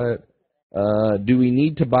 I got it. Do we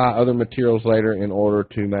need to buy other materials later in order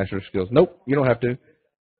to master skills? Nope, you don't have to.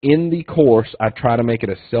 In the course, I try to make it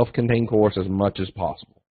a self-contained course as much as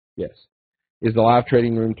possible. Yes. Is the live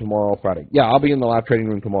trading room tomorrow, Friday? Yeah, I'll be in the live trading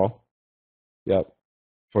room tomorrow. Yep.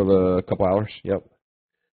 For the couple hours. Yep.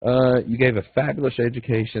 You gave a fabulous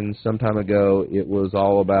education some time ago. It was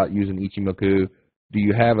all about using Ichimoku. Do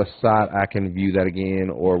you have a site I can view that again,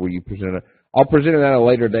 or will you present it? I'll present it at a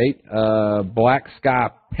later date. Black Sky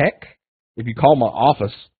Peck. If you call my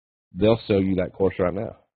office, they'll sell you that course right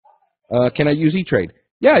now. Can I use E-Trade?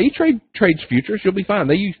 Yeah, E-Trade trades futures. You'll be fine.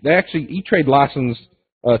 They actually E-Trade licensed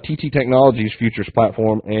TT Technologies futures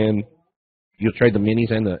platform, and you'll trade the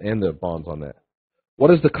minis and the bonds on that.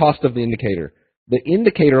 What is the cost of the indicator? The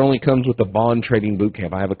indicator only comes with the bond trading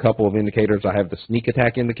bootcamp. I have a couple of indicators. I have the sneak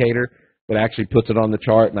attack indicator that actually puts it on the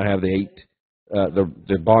chart, and I have the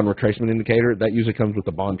bond retracement indicator. That usually comes with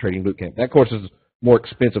the bond trading bootcamp. That course is more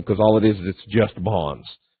expensive because all it is it's just bonds.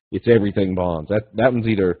 It's everything bonds. That one's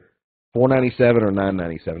either $497 or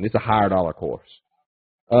 $997. It's a higher dollar course.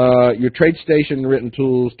 Your TradeStation written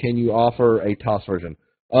tools, can you offer a TOS version?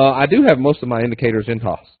 I do have most of my indicators in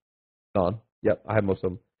TOS. Don. Yep, I have most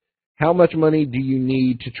of them. How much money do you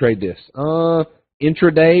need to trade this?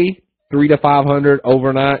 Intraday, 300 to 500.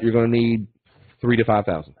 Overnight, you're going to need 3,000 to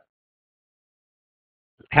 5,000.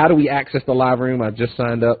 How do we access the live room? I just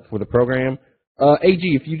signed up for the program. AG,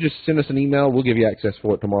 if you just send us an email, we'll give you access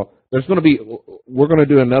for it tomorrow. We're going to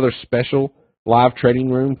do another special live trading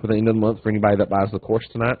room for the end of the month for anybody that buys the course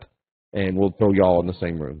tonight. and we'll throw you all in the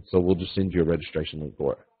same room. So we'll just send you a registration link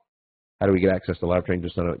for it. How do we get access to live training?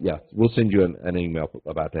 Just yeah, we'll send you an email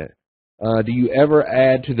about that. Do you ever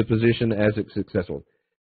add to the position as it's successful?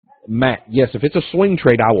 Matt, yes, if it's a swing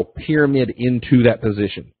trade, I will pyramid into that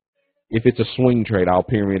position. If it's a swing trade, I'll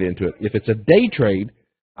pyramid into it. If it's a day trade,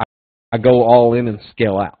 I go all in and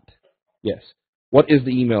scale out. Yes. What is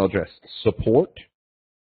the email address?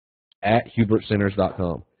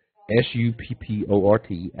 support@hubertcenters.com.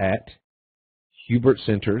 SUPPORT at Hubert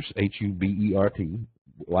Centers, HUBERT,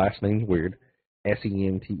 last name's weird,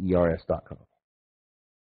 SENTERS.com.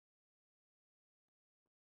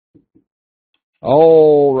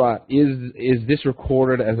 All right. Is this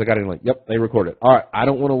recorded as I got in link? Yep, they recorded. All right. I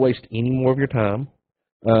don't want to waste any more of your time.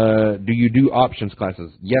 Do you do options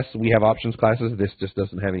classes? Yes, we have options classes. This just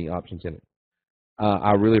doesn't have any options in it.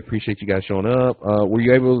 I really appreciate you guys showing up. Are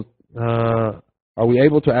we able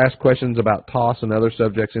to ask questions about TOS and other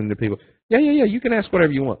subjects into people? Yeah. You can ask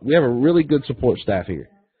whatever you want. We have a really good support staff here.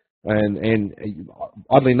 And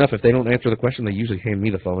oddly enough, if they don't answer the question, they usually hand me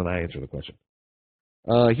the phone and I answer the question.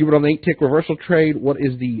 Hubert, on the 8-tick reversal trade, what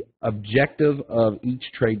is the objective of each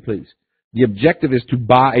trade, please? The objective is to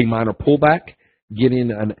buy a minor pullback, get in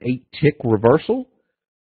an 8-tick reversal,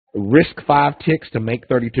 risk 5 ticks to make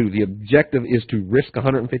 32. The objective is to risk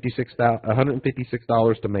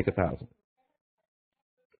 $156 to make 1,000.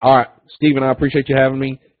 All right, Stephen, I appreciate you having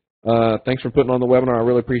me. Thanks for putting on the webinar. I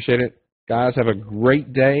really appreciate it. Guys, have a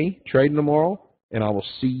great day trading tomorrow, and I will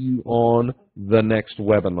see you on the next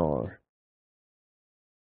webinar.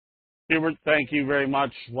 Hubert, thank you very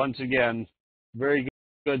much once again. Very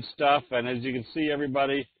good stuff. And as you can see,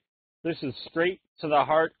 everybody, this is straight to the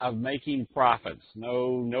heart of making profits.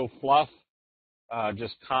 No fluff,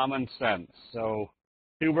 just common sense. So,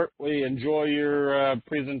 Hubert, we enjoy your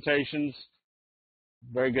presentations.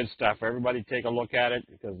 Very good stuff. Everybody take a look at it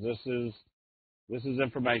because this is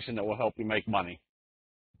information that will help you make money.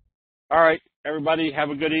 All right, everybody, have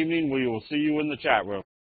a good evening. We will see you in the chat rooms.